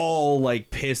all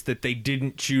like pissed that they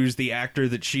didn't choose the actor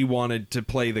that she wanted to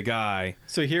play the guy.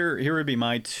 So here would be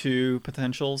my 2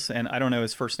 potentials, and I don't know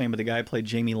his first name, but the guy who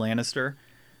played Jaime Lannister.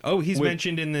 Oh, he's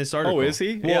mentioned in this article. Oh, is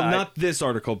he? Well, not this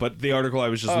article, but the article I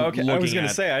was just looking at. I was going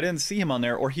to say, I didn't see him on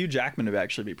there, or Hugh Jackman would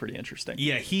actually be pretty interesting.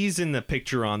 Yeah, he's in the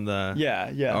picture on the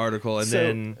article. And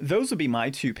then those would be my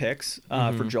 2 picks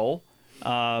for Joel,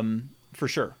 for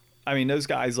sure. I mean, those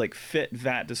guys like fit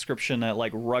that description, that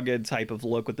like rugged type of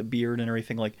look with the beard and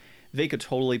everything. Like they could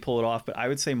totally pull it off, but I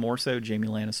would say more so Jaime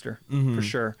Lannister for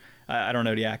sure. I don't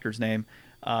know the actor's name.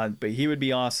 But he would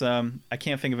be awesome. I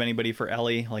can't think of anybody for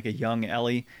Ellie, like a young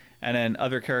Ellie. And then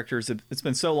other characters, it's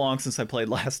been so long since I played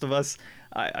Last of Us.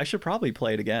 I should probably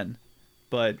play it again.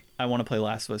 But I want to play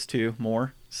Last of Us 2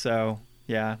 more. So,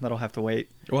 yeah, that'll have to wait.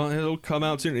 Well, it'll come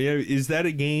out soon. Yeah, is that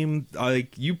a game,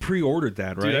 like, you pre-ordered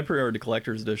that, right? Dude, I pre-ordered the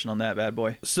collector's edition on that bad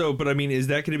boy. So, but I mean, is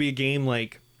that going to be a game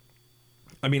like...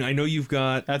 I mean, I know you've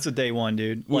got... That's a day one,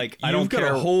 dude. Like, I don't care. You've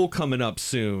got a hole coming up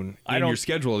soon in your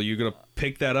schedule. Are you going to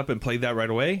pick that up and play that right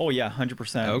away? Oh, yeah,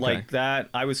 100%. Okay. Like that,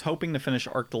 I was hoping to finish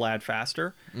Arc the Lad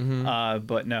faster.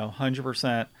 But no,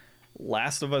 100%.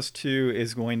 Last of Us 2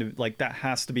 is going to... Like, that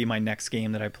has to be my next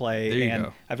game that I play. There you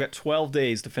go. I've got 12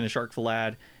 days to finish Arc the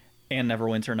Lad and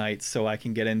Neverwinter Nights so I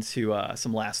can get into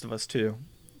some Last of Us 2.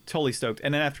 Totally stoked.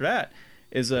 And then after that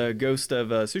is a Ghost of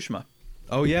Tsushima.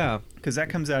 Oh, yeah. Because that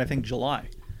comes out, I think, July.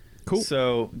 Cool.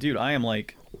 So, dude, I am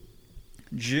like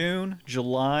June,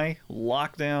 July,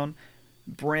 lockdown,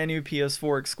 brand new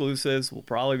PS4 exclusives. Will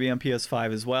probably be on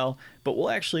PS5 as well. But we'll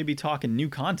actually be talking new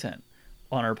content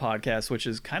on our podcast, which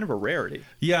is kind of a rarity.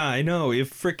 Yeah, I know.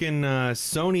 If frickin'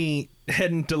 Sony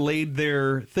hadn't delayed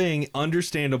their thing,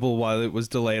 understandable while it was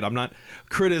delayed. I'm not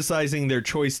criticizing their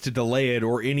choice to delay it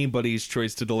or anybody's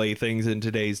choice to delay things in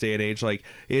today's day and age. Like,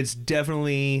 it's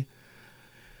definitely,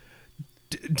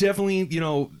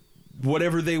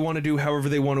 whatever they want to do, however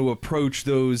they want to approach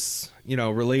those,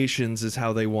 relations is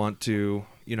how they want to,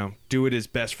 do it as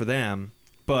best for them.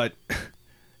 But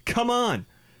come on.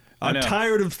 I'm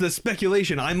tired of the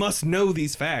speculation. I must know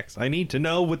these facts. I need to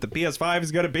know what the PS5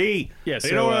 is going to be. Yeah,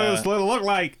 so, what it'll look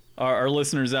like. Our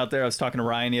listeners out there, I was talking to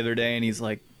Ryan the other day, and he's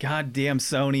like, God damn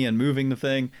Sony and moving the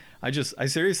thing. I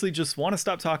seriously just want to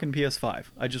stop talking PS5.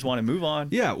 I just want to move on.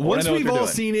 Yeah, once we've all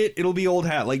seen it, it'll be old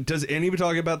hat. Like, does anybody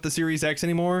talk about the Series X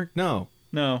anymore? No.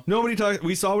 No.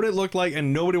 We saw what it looked like,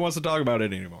 and nobody wants to talk about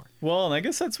it anymore. Well, and I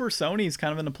guess that's where Sony's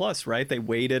kind of in the plus, right? They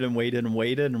waited and waited and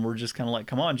waited, and we're just kind of like,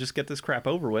 come on, just get this crap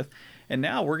over with. And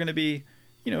now we're going to be,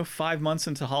 5 months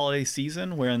into holiday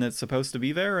season when it's supposed to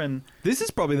be there, and this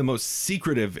is probably the most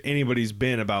secretive anybody's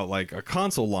been about like a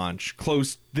console launch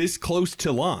this close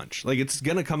to launch. Like, it's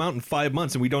going to come out in 5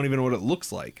 months, and we don't even know what it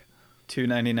looks like.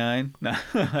 $299. No,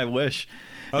 I wish.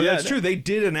 Oh, yeah, that's true. They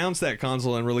did announce that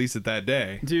console and release it that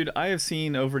day. Dude, I have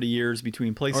seen over the years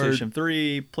between PlayStation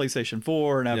 3, PlayStation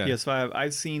 4, and now PS5,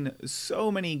 I've seen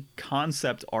so many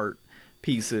concept art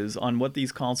pieces on what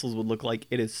these consoles would look like.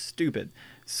 It is stupid.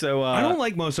 So I don't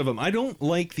like most of them. I don't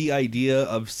like the idea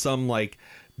of some like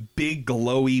big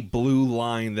glowy blue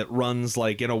line that runs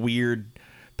like in a weird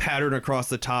pattern across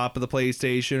the top of the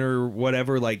PlayStation or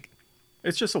whatever. Like,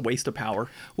 it's just a waste of power.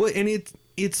 Well, and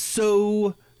it's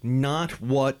so not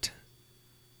what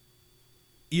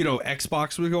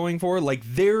Xbox was going for. Like,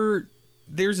 theirs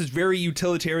is very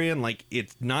utilitarian. Like,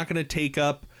 it's not going to take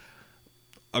up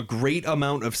a great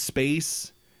amount of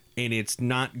space, and it's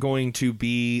not going to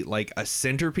be like a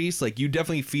centerpiece. Like, you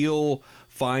definitely feel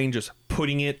fine just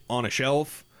putting it on a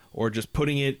shelf or just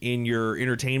putting it in your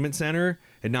entertainment center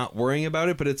and not worrying about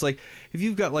it. But it's like, if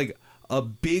you've got like a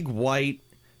big white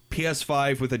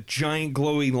PS5 with a giant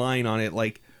glowy line on it,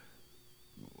 like,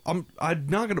 I'm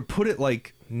not going to put it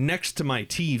like next to my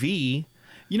TV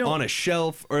on a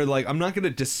shelf, or like I'm not going to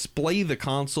display the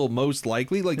console most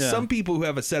likely. Like, some people who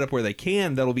have a setup where they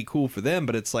can, that'll be cool for them,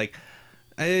 but it's like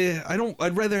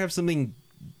I'd rather have something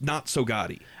not so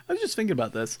gaudy. I was just thinking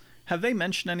about this. Have they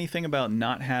mentioned anything about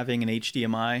not having an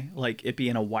HDMI, like it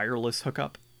being a wireless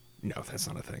hookup? No, that's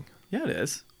not a thing. Yeah, it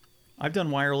is. I've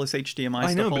done wireless HDMI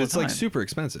stuff I know, all but the it's time. like super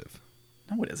expensive.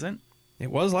 No, it isn't. It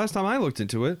was last time I looked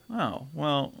into it. Oh,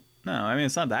 well, no, I mean,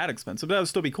 it's not that expensive, but that would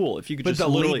still be cool if you could but just the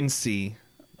latency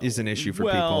is an issue for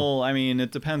people. Well, I mean,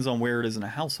 it depends on where it is in a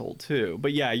household, too.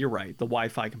 But yeah, you're right. The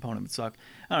Wi-Fi component would suck.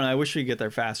 I don't know. I wish we could get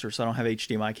there faster so I don't have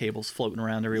HDMI cables floating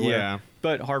around everywhere. Yeah.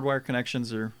 But hardwire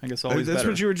connections are, I guess, always That's better.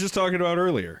 what you were just talking about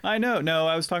earlier. I know. No,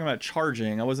 I was talking about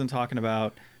charging. I wasn't talking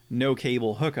about no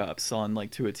cable hookups on, like,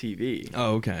 to a TV.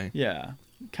 Oh, okay. Yeah.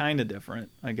 Kind of different,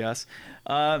 I guess.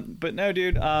 But no,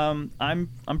 dude, I'm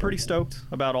pretty stoked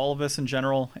about all of this in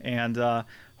general, and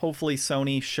hopefully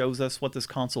Sony shows us what this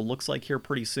console looks like here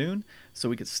pretty soon, so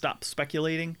we could stop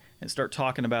speculating and start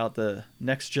talking about the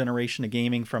next generation of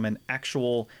gaming from an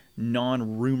actual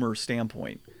non-rumor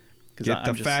standpoint. Get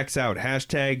the facts out.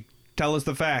 Hashtag tell us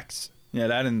the facts. Yeah,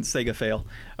 that and Sega fail.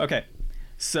 Okay,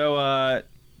 so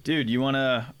dude, you want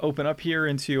to open up here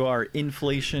into our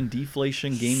inflation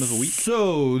deflation game of the week?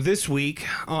 So this week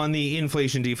on the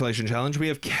inflation deflation challenge, we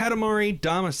have Katamari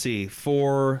Damacy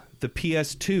for the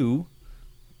PS2,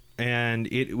 and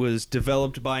it was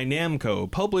developed by Namco,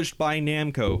 published by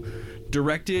Namco,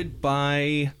 directed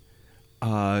by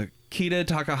Kita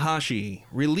Takahashi,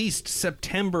 released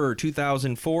September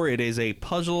 2004. It is a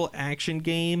puzzle action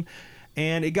game,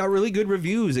 and it got really good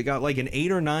reviews. It got like an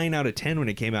 8 or 9 out of 10 when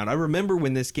it came out. I remember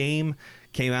when this game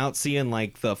came out, seeing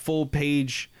like the full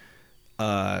page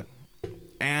ad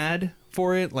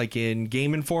for it, like in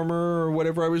Game Informer or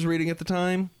whatever I was reading at the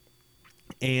time,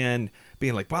 and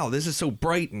being like, wow, this is so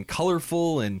bright and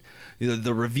colorful. And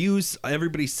the reviews,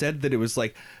 everybody said that it was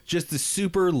like just a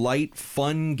super light,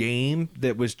 fun game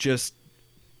that was just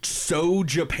so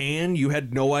Japan, you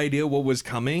had no idea what was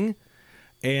coming.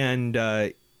 And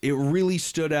it really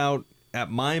stood out at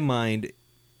my mind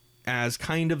as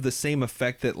kind of the same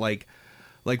effect that like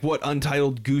what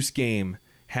Untitled Goose Game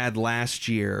had last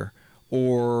year,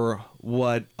 or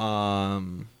what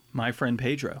My Friend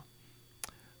Pedro.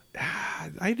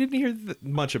 I didn't hear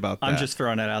much about that. I'm just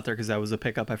throwing that out there because that was a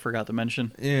pickup I forgot to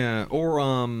mention. Yeah, or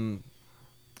I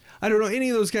don't know, any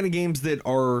of those kind of games that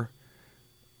are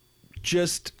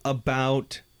just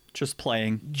about just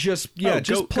playing. Just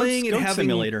playing and goat having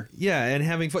simulator. Yeah, and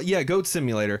having fun. Yeah, Goat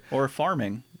Simulator. Or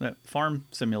farming. That farm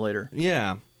simulator.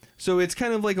 Yeah. So it's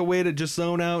kind of like a way to just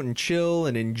zone out and chill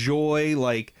and enjoy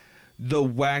like the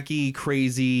wacky,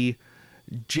 crazy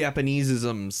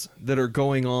Japanesisms that are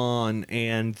going on,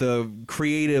 and the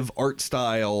creative art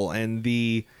style, and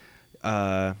the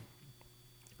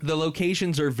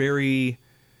locations are very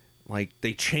like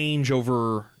they change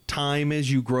over time as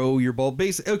you grow your bulb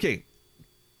base. Okay,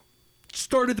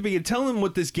 start at the beginning. Tell them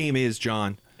what this game is,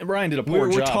 John. Brian did a poor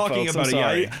job. We're talking folks. about it.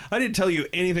 Sorry. Yeah, I didn't tell you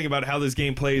anything about how this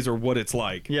game plays or what it's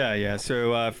like. Yeah.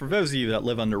 So for those of you that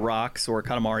live under rocks or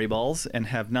Katamari balls and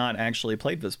have not actually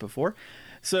played this before,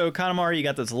 So Katamari, you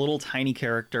got this little tiny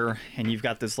character, and you've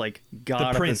got this like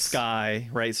god of the sky,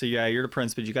 right? So yeah, you're the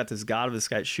prince, but you got this god of the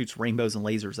sky that shoots rainbows and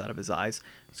lasers out of his eyes.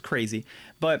 It's crazy.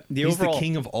 But he's the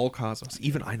king of all cosmos.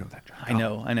 Even I know that. I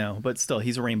know, but still,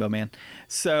 he's a rainbow man.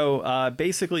 So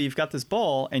basically, you've got this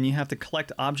ball, and you have to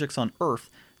collect objects on Earth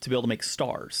to be able to make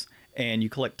stars. And you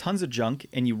collect tons of junk,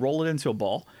 and you roll it into a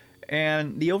ball.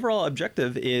 And the overall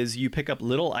objective is you pick up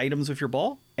little items with your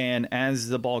ball, and as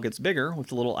the ball gets bigger with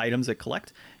the little items it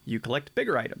collect, you collect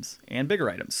bigger items and bigger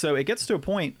items. So it gets to a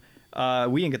point,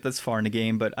 we didn't get this far in the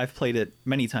game, but I've played it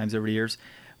many times over the years,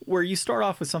 where you start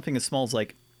off with something as small as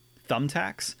like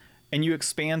thumbtacks, and you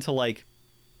expand to like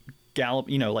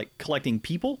like collecting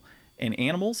people and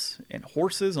animals and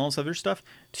horses and all this other stuff,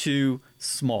 to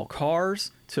small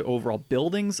cars, to overall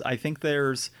buildings. I think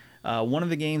there's one of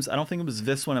the games, I don't think it was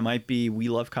this one, it might be We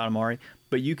Love Katamari,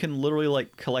 but you can literally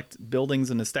like collect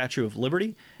buildings in the Statue of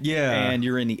Liberty. Yeah. And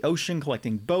you're in the ocean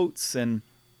collecting boats, and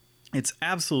it's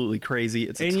absolutely crazy.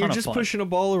 It's a ton of fun. And you're just pushing a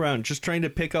ball around, just trying to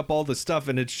pick up all the stuff,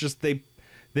 and it's just they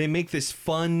make this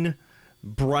fun,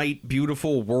 bright,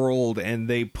 beautiful world, and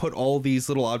they put all these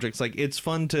little objects. Like, it's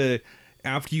fun to,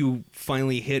 after you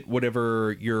finally hit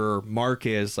whatever your mark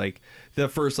is, like the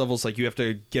first level's like you have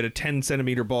to get a 10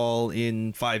 centimeter ball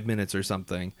in 5 minutes or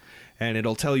something, and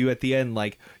it'll tell you at the end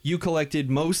like you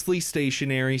collected mostly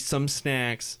stationery, some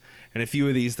snacks, and a few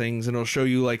of these things, and it'll show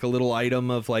you like a little item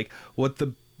of like what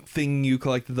the thing you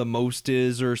collected the most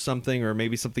is or something, or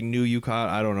maybe something new you caught.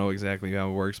 I don't know exactly how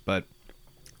it works, but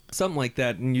something like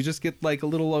that, and you just get like a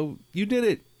little, oh, you did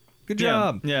it, good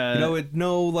job. Yeah.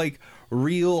 No like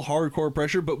real hardcore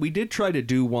pressure, but we did try to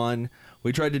do one.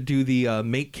 We tried to do the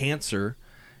make cancer.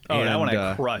 Oh, that one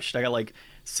I crushed. I got like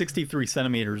 63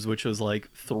 centimeters, which was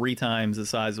like 3 times the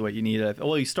size of what you needed.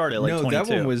 Well, you started at like 22. No,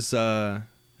 that one was that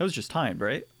was just timed,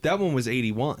 right? That one was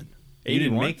 81. 81? You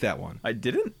didn't make that one. I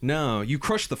didn't? No, you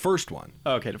crushed the first one.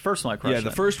 Oh, okay, the first one I crushed. Yeah,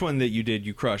 the first one that you did,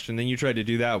 you crushed, and then you tried to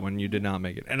do that one, you did not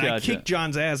make it. And I kicked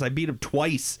John's ass. I beat him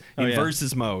twice in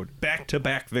versus mode.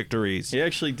 Back-to-back victories. He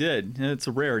actually did. It's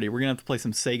a rarity. We're going to have to play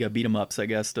some Sega beat-em-ups, I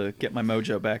guess, to get my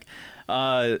mojo back.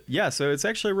 So it's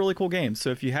actually a really cool game. So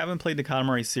if you haven't played the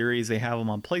Katamari series, they have them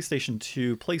on PlayStation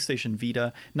 2, PlayStation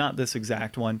Vita, not this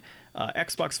exact one.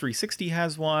 Xbox 360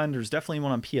 has one. There's definitely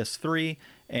one on PS3.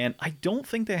 And I don't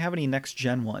think they have any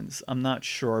next-gen ones. I'm not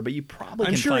sure, but you probably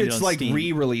can find it on Steam. I'm sure it's like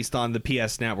re-released on the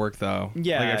PS Network, though.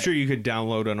 Yeah. Like, I'm sure you could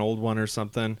download an old one or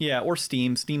something. Yeah, or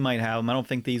Steam. Steam might have them. I don't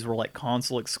think these were like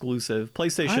console exclusive.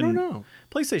 PlayStation. I don't know.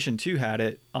 PlayStation 2 had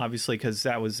it, obviously, because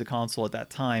that was the console at that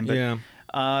time. But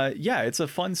yeah, it's a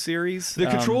fun series. The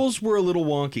controls were a little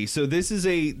wonky. So this is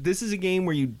a game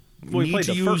where you need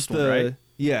to use the right?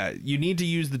 Yeah, you need to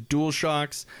use the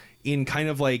DualShocks in kind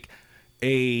of like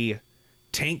a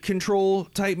tank control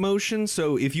type motion.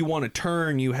 So if you want to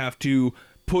turn, you have to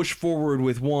push forward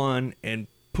with one and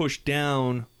push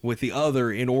down with the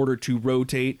other in order to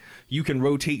rotate. You can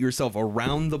rotate yourself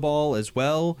around the ball as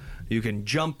well. You can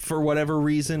jump for whatever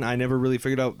reason. I never really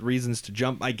figured out reasons to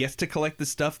jump. I guess to collect the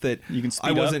stuff that you can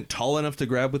I wasn't tall enough to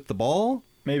grab with the ball.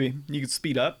 Maybe you could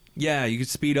speed up. Yeah, you could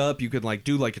speed up. You could like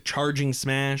do like a charging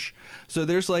smash. So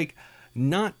there's like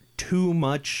not too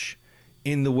much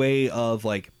in the way of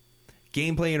like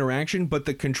gameplay interaction, but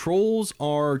the controls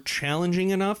are challenging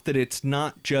enough that it's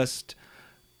not just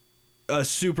a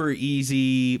super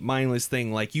easy mindless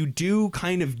thing. Like you do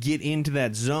kind of get into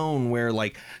that zone where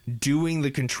like doing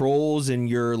the controls and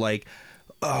you're like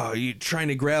you're trying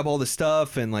to grab all the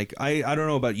stuff, and like I don't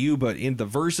know about you, but in the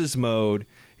versus mode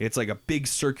it's like a big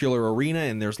circular arena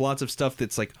and there's lots of stuff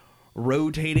that's like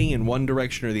rotating in one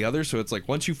direction or the other. So it's like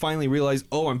once you finally realize,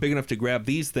 oh, I'm big enough to grab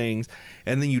these things,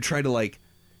 and then you try to like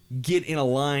get in a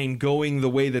line going the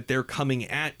way that they're coming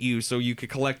at you so you could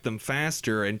collect them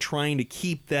faster, and trying to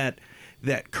keep that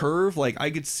curve. Like I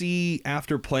could see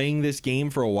after playing this game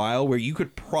for a while where you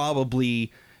could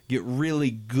probably get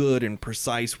really good and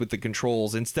precise with the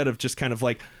controls instead of just kind of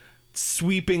like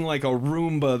sweeping like a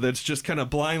Roomba that's just kind of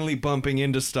blindly bumping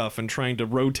into stuff and trying to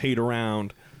rotate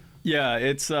around. Yeah,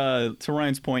 it's to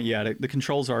Ryan's point, the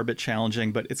controls are a bit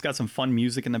challenging, but it's got some fun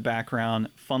music in the background,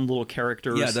 fun little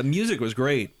characters. Yeah, the music was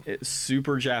great. It's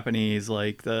super Japanese,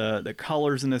 like the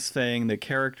colors in this thing, the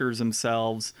characters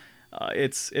themselves.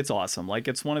 It's awesome. Like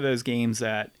it's one of those games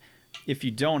that if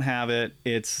you don't have it,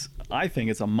 I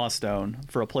think it's a must own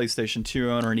for a PlayStation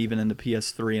 2 owner, and even in the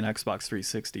PS3 and Xbox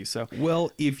 360. So, well,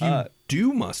 if you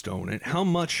do must own it, how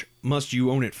much must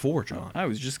you own it for, John? I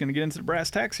was just going to get into the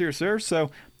brass tacks here, sir.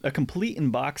 So, a complete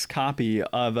in-box copy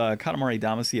of Katamari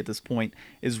Damacy at this point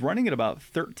is running at about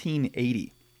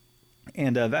 $13.80,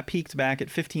 and that peaked back at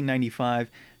 $15.95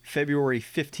 February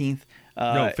 15th.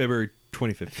 No, February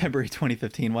 2015. February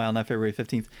 2015. Wow, not February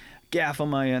 15th. Gaff on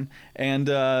my end. And,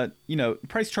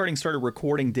 Price Charting started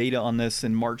recording data on this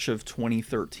in March of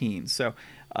 2013. So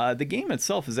the game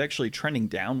itself is actually trending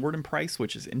downward in price,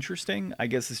 which is interesting. I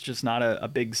guess it's just not a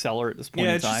big seller at this point in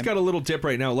time. Yeah, it's just got a little dip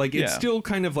right now. Like, it's still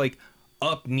kind of like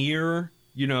up near,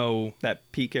 that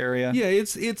peak area. Yeah,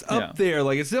 it's up there.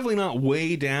 Like, it's definitely not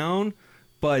way down,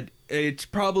 but it's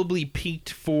probably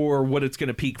peaked for what it's going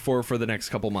to peak for the next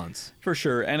couple months. For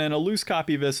sure. And then a loose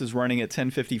copy of this is running at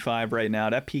 $10.55 right now.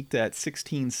 That peaked at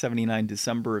 $16.79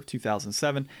 December of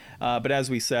 2007. But as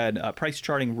we said, Price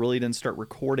Charting really didn't start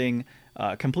recording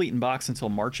complete in box until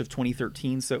March of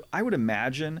 2013. So I would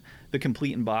imagine the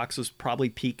complete in box was probably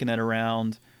peaking at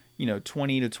around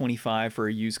 20 to 25 for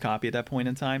a used copy at that point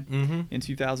in time in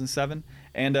 2007.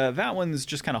 And that one's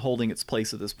just kind of holding its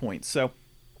place at this point. So,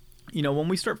 when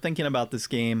we start thinking about this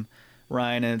game,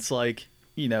 Ryan, and it's like,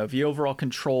 the overall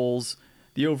controls,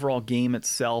 the overall game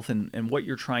itself, and what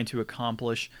you're trying to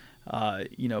accomplish,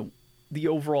 the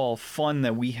overall fun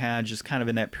that we had just kind of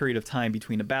in that period of time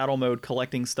between the battle mode,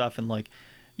 collecting stuff, and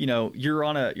you're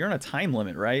on a time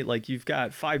limit, right? Like, you've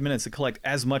got 5 minutes to collect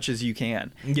as much as you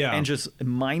can. Yeah. And just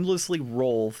mindlessly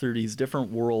roll through these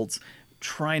different worlds,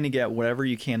 trying to get whatever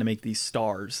you can to make these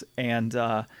stars. And,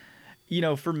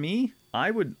 for me, I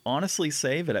would honestly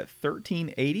say that at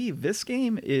 $13.80, this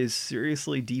game is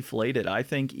seriously deflated. I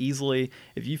think easily,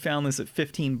 if you found this at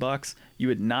 $15, you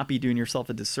would not be doing yourself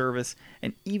a disservice.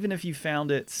 And even if you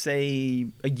found it, say,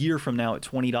 a year from now at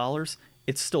 $20,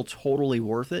 it's still totally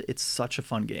worth it. It's such a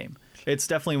fun game. It's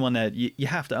definitely one that you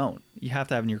have to own. You have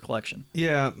to have in your collection.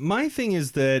 Yeah, my thing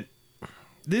is that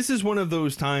this is one of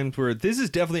those times where this is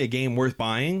definitely a game worth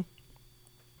buying.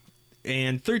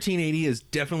 And $13.80 is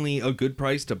definitely a good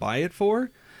price to buy it for.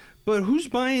 But who's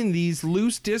buying these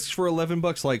loose discs for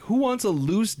 $11? Like, who wants a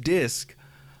loose disc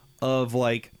of,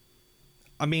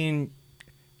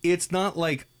 it's not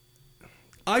like,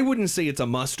 I wouldn't say it's a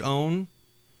must own.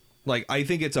 Like, I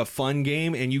think it's a fun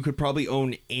game, and you could probably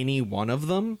own any one of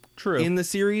them in the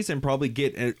series and probably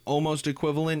get an almost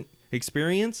equivalent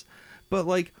experience. But,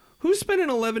 who's spending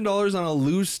 $11 on a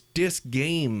loose disc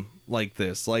game like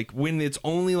this? Like, when it's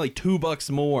only $2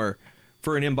 more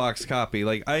for an inbox copy.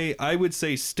 Like, I would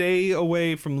say stay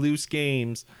away from loose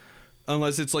games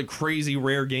unless it's crazy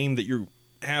rare game that you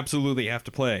absolutely have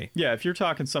to play. Yeah, if you're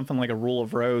talking something like a Rule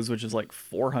of Rose, which is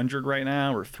 $400 right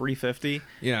now, or $350.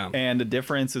 Yeah. And the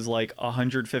difference is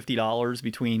 $150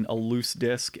 between a loose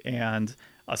disc and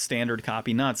a standard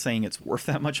copy. Not saying it's worth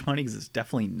that much money, because it's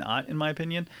definitely not, in my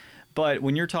opinion. But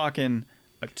when you're talking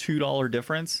a $2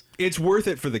 difference, it's worth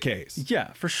it for the case.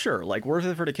 Yeah, for sure. Worth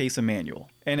it for the case and manual.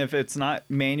 And if it's not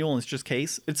manual and it's just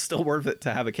case, it's still worth it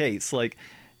to have a case.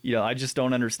 I just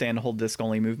don't understand the whole disc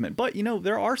only movement. But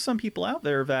there are some people out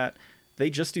there that they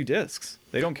just do discs.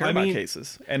 They don't care about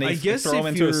cases, and they throw them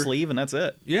into a sleeve, and that's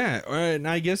it. Yeah, and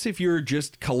I guess if you're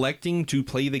just collecting to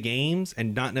play the games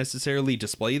and not necessarily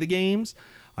display the games,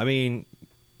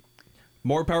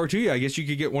 more power to you. I guess you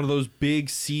could get one of those big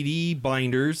CD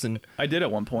binders. And I did at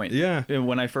one point. Yeah.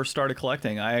 When I first started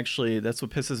collecting, that's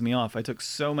what pisses me off. I took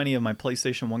so many of my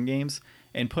PlayStation 1 games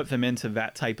and put them into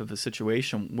that type of a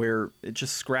situation where it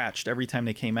just scratched every time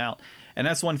they came out. And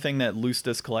that's one thing that loose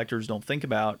disc collectors don't think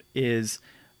about, is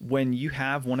when you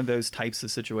have one of those types of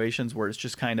situations where it's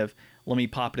just kind of, let me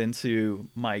pop it into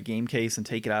my game case and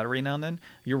take it out every now and then,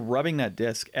 you're rubbing that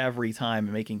disc every time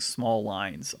and making small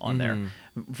lines on there.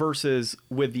 Versus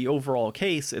with the overall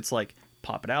case, it's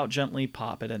pop it out gently,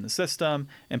 pop it in the system,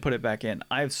 and put it back in.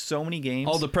 I have so many games.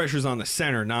 All the pressure's on the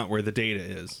center, not where the data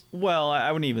is. Well,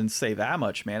 I wouldn't even say that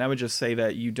much, man. I would just say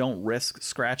that you don't risk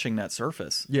scratching that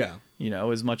surface. Yeah.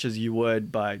 As much as you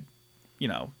would by,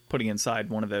 putting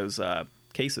inside one of those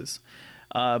cases.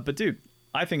 But dude,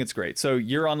 I think it's great. So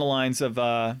you're on the lines of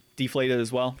Deflated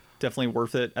as well. Definitely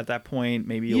worth it at that point.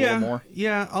 Maybe a little more.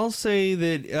 Yeah, I'll say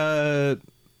that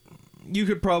you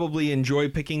could probably enjoy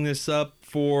picking this up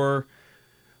for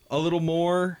a little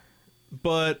more,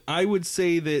 but I would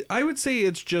say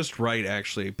it's just right,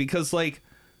 actually, because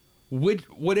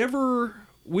whichever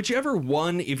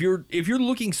one, if you're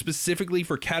looking specifically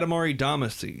for Katamari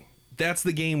Damacy, that's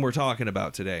the game we're talking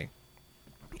about today.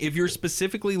 If you're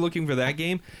specifically looking for that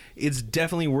game, it's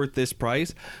definitely worth this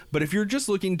price. But if you're just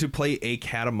looking to play a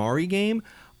Katamari game,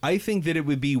 I think that it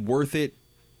would be worth it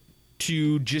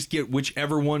to just get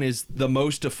whichever one is the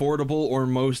most affordable or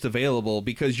most available,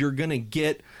 because you're going to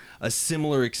get a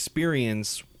similar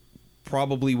experience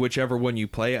probably whichever one you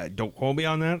play. Don't quote me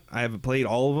on that. I haven't played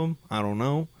all of them. I don't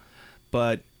know.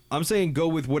 But I'm saying go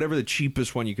with whatever the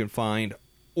cheapest one you can find,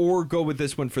 or go with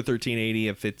this one for $13.80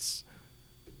 if it's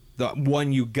the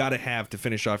one you got to have to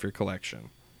finish off your collection.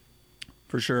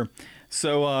 For sure.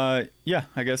 So, yeah,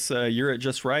 I guess you're at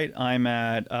just right. I'm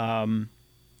at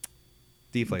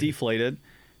deflated.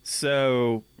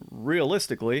 So,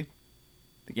 realistically,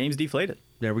 the game's deflated.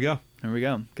 There we go. There we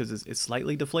go. Because it's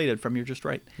slightly deflated from you're just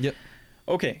right. Yep.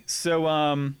 Okay, so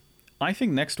I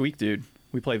think next week, dude,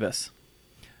 we play this.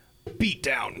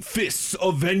 Beatdown Fists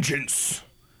of Vengeance.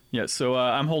 Yeah, so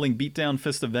I'm holding Beatdown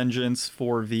Fist of Vengeance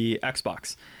for the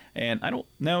Xbox. And I don't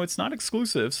know, it's not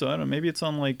exclusive, so I don't know, maybe it's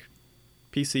on like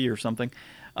PC or something.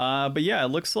 But yeah, it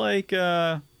looks like,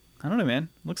 I don't know, man.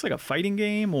 It looks like a fighting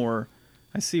game, or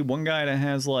I see one guy that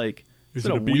has like... Is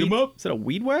it a beat 'em up? Is it a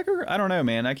weed whacker? I don't know,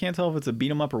 man. I can't tell if it's a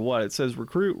beat 'em up or what. It says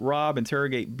recruit, rob,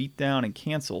 interrogate, beat down, and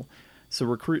cancel. So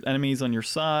recruit enemies on your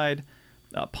side,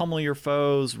 pummel your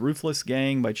foes, ruthless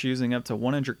gang by choosing up to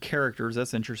 100 characters.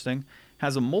 That's interesting.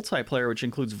 Has a multiplayer which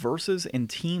includes versus and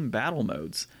team battle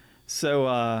modes. So,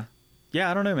 yeah,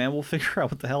 I don't know, man. We'll figure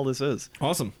out what the hell this is.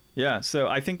 Awesome. Yeah, so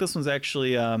I think this one's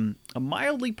actually a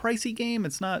mildly pricey game.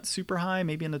 It's not super high,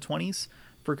 maybe in the 20s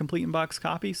for a complete in-box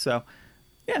copy. So,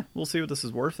 yeah, we'll see what this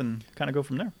is worth and kind of go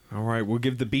from there. All right, we'll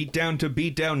give the beatdown to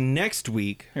beatdown next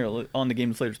week. Here, on the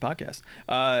Game Deflators podcast.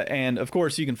 And, of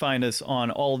course, you can find us on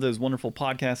all of those wonderful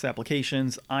podcast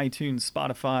applications, iTunes,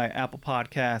 Spotify, Apple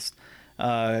Podcast,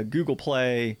 Google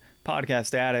Play,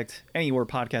 Podcast Addict, anywhere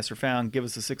podcasts are found. Give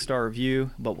us a 6-star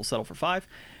review, but we'll settle for 5.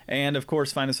 And, of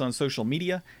course, find us on social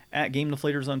media, at Game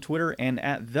Deflators on Twitter and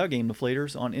at The Game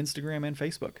Deflators on Instagram and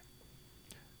Facebook.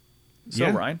 So,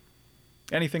 Yeah. Ryan,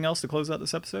 anything else to close out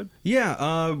this episode?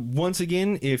 Yeah, once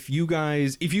again, if you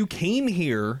came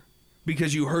here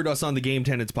because you heard us on the Game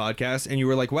Tenants podcast and you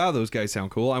were like, wow, those guys sound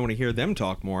cool, I want to hear them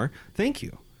talk more, thank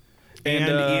you. And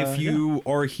if you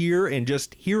are here and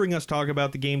just hearing us talk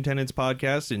about the Game Tenants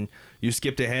podcast and you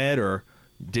skipped ahead or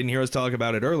didn't hear us talk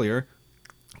about it earlier,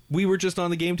 we were just on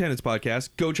the Game Tenants podcast.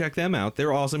 Go check them out.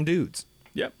 They're awesome dudes.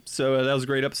 Yep. So that was a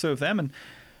great episode with them, and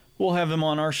we'll have them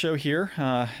on our show here.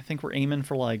 I think we're aiming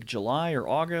for like July or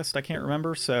August. I can't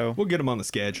remember. So we'll get them on the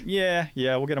sketch. Yeah,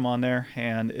 we'll get them on there,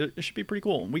 and it should be pretty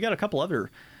cool. We got a couple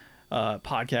other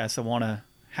podcasts that want to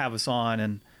have us on,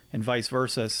 and vice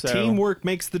versa. So teamwork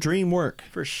makes the dream work.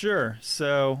 For sure.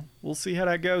 So we'll see how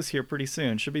that goes here pretty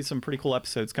soon. Should be some pretty cool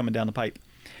episodes coming down the pipe.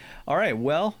 All right,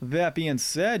 well, that being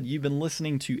said, you've been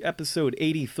listening to episode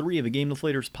 83 of the Game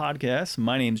Deflators podcast.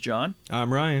 My name's John.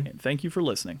 I'm Ryan. And thank you for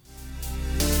listening.